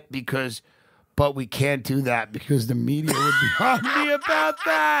 wouldn't it? But we can't do that because the media would be on me about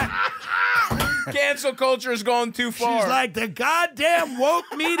that. Cancel culture has gone too far. She's like, the goddamn woke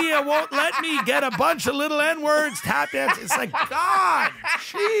media won't let me get a bunch of little N-words tap dance. It's like, God,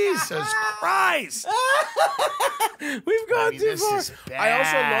 Jesus Christ. We've gone too far. This is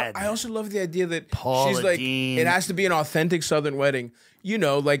bad. I also love the idea that Paula she's like, Deen. it has to be an authentic Southern wedding. You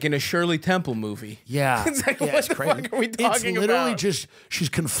know, like in a Shirley Temple movie. Yeah. It's like, yeah, what the crazy. fuck are we talking It's literally about? just, she's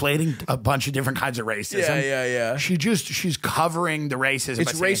conflating a bunch of different kinds of racism. Yeah. She's covering the racism.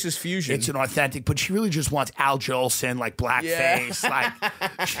 It's by saying racist fusion. It's an authentic, but she really just wants Al Jolson, like blackface. Like,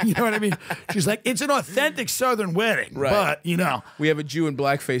 you know what I mean? She's like, it's an authentic Southern wedding. Right. But, you know. We have a Jew in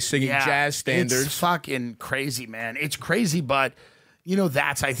blackface singing jazz standards. It's fucking crazy, man. It's crazy, but, you know,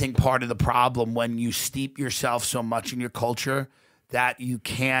 that's, I think, part of the problem when you steep yourself so much in your culture that you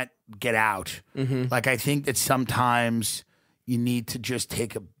can't get out. Mm-hmm. Like, I think that sometimes you need to just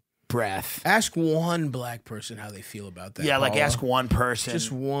take a breath. Ask one black person how they feel about that. Yeah, like Paula. ask one person. Just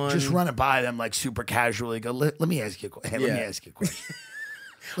one. Just run it by them like super casually. Go, let me ask you a question. Hey, let me ask you a question.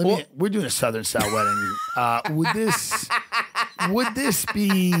 We're doing a Southern style wedding. Would this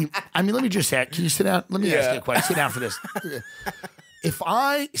be, I mean, let me just ask, can you sit down? Let me ask you a question. Sit down for this. If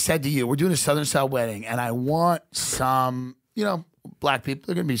I said to you, we're doing a Southern style wedding and I want some, you know, black people,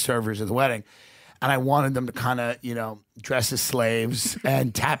 they're going to be servers at the wedding. And I wanted them to kind of, you know, dress as slaves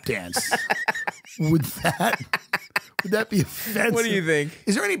and tap dance. Would that be offensive? What do you think?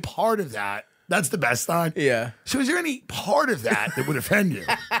 Is there any part of that? That's the best time. Yeah. So is there any part of that would offend you?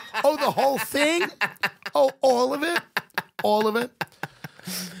 Oh, the whole thing? Oh, all of it? All of it?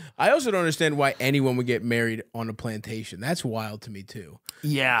 I also don't understand why anyone would get married on a plantation. That's wild to me too.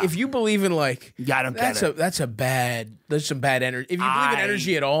 Yeah. If you believe in like, I don't get it. There's some bad energy. If you believe in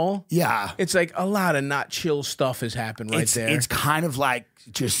energy at all, it's like a lot of not chill stuff has happened there. It's kind of like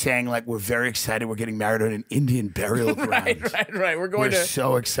just saying like we're very excited. We're getting married on an Indian burial ground. right. We're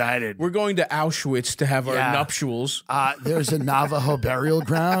so excited. We're going to Auschwitz to have our nuptials. There's a Navajo burial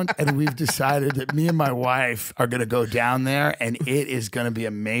ground, and we've decided that me and my wife are going to go down there, and it is going to be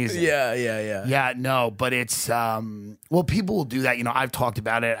amazing. Yeah. Yeah, no, but it's well, people will do that. You know, I've talked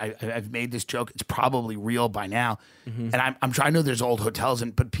about it. I've made this joke. It's probably real by now, and I'm trying. I know there's old hotels,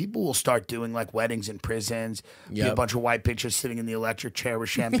 but people will start doing like weddings in prisons. Be a bunch of white bitches sitting in the electric chair with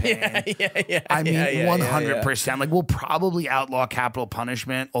champagne. I mean, 100%. Like, we'll probably outlaw capital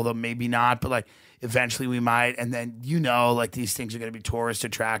punishment, although maybe not. But like, eventually we might. And then, you know, like these things are going to be tourist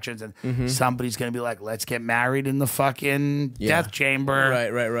attractions, and somebody's going to be like, let's get married in the fucking death chamber.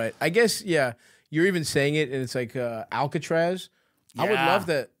 Right. I guess, you're even saying it, and it's like Alcatraz. I would love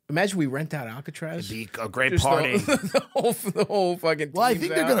that. Imagine we rent out Alcatraz. It'd be a great party. The whole fucking. Well, I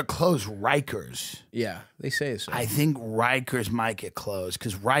think they're going to close Rikers. Yeah, they say so. I think Rikers might get closed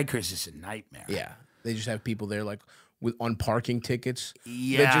because Rikers is a nightmare. Yeah, they just have people there like on parking tickets.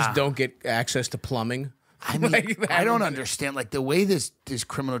 Yeah, that just don't get access to plumbing. I mean, I don't understand. Like the way this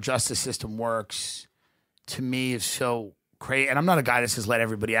criminal justice system works, to me, is so crazy. And I'm not a guy that says let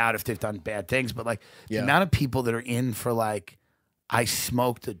everybody out if they've done bad things, but like the amount of people that are in for like. I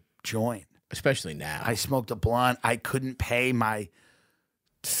smoked a joint. Especially now. I smoked a blunt. I couldn't pay my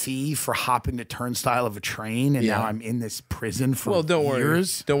fee for hopping the turnstile of a train, and now I'm in this prison for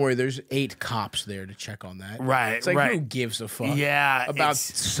years. Don't worry. There's 8 cops there to check on that. Right. It's like, who gives a fuck? Yeah. About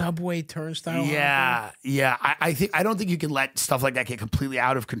subway turnstile. Yeah. I don't think you can let stuff like that get completely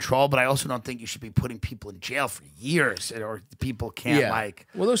out of control, but I also don't think you should be putting people in jail for years, or people can't like.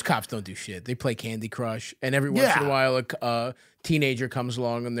 Well, those cops don't do shit. They play Candy Crush, and every once in a while, a teenager comes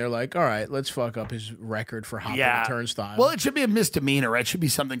along and they're like, all right, let's fuck up his record for hopping a turnstile. Well, it should be a misdemeanor, right? It should be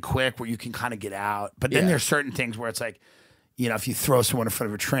something quick where you can kind of get out. But then there's certain things where it's like, you know, if you throw someone in front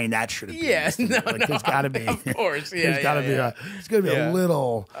of a train, that shouldn't be. There's got to be. Of course. There's got to be it's going to be a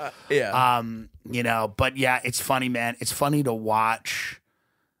little. You know, but it's funny, man. It's funny to watch.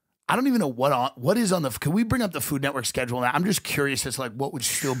 I don't even know what is on the. Can we bring up the Food Network schedule now? I'm just curious as to like what would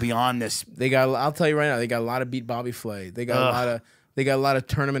still be on this. I'll tell you right now, they got a lot of Beat Bobby Flay. They got a lot of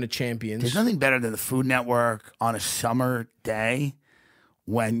Tournament of Champions. There's nothing better than the Food Network on a summer day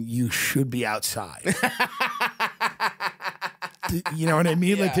when you should be outside. You know what I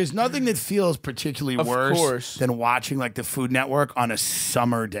mean? Like, there's nothing that feels particularly worse than watching like the Food Network on a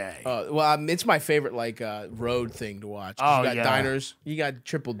summer day. Well, it's my favorite like road thing to watch. You got diners. You got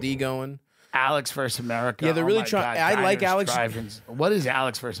Triple D going. Alex vs. America. Yeah, they're really trying. I like Alex. Drive-ins. What is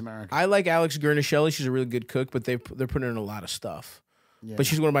Alex vs. America? I like Alex Gurnishelli. She's a really good cook, but they're putting in a lot of stuff. Yeah. But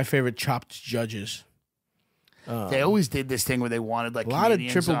she's one of my favorite chopped judges. They always did this thing where they wanted like a lot of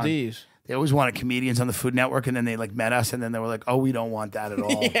comedians triple on- Ds. They always wanted comedians on the Food Network, and then they like met us, and then they were like, "Oh, we don't want that at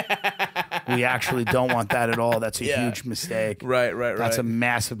all. We actually don't want that at all. That's a huge mistake. Right. That's a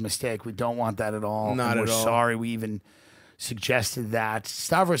massive mistake. We don't want that at all. Not and at we're all. sorry we even suggested that."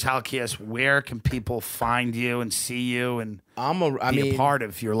 Stavros Halkias, where can people find you and see you and be a part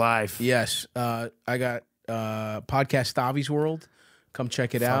of your life? Yes, I got podcast Stavi's World. Come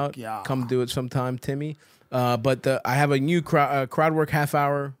check it out. Yeah. Come do it sometime, Timmy. But I have a new crowd work half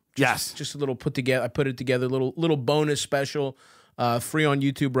hour. Just a little put together. I put it together, little bonus special, free on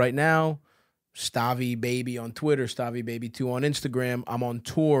YouTube right now. Stavi Baby on Twitter, Stavi Baby 2 on Instagram. I'm on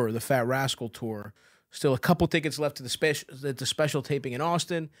tour, the Fat Rascal tour. Still a couple tickets left to the special taping in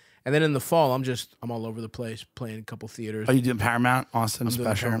Austin, and then in the fall, I'm all over the place playing a couple theaters. Are you doing Paramount Austin I'm doing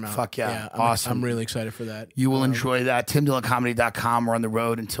special? Paramount. Fuck yeah, I'm, awesome! I'm really excited for that. You will enjoy that. TimDillonComedy.com. We're on the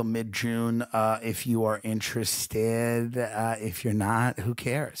road until mid-June. If you are interested, if you're not, who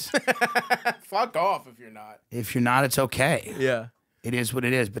cares? Fuck off if you're not. If you're not, it's okay. Yeah. It is what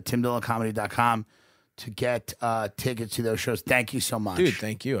it is. But TimDillonComedy.com to get tickets to those shows. Thank you so much. Dude,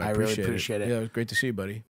 thank you. I really appreciate appreciate it. Yeah, it was great to see you, buddy.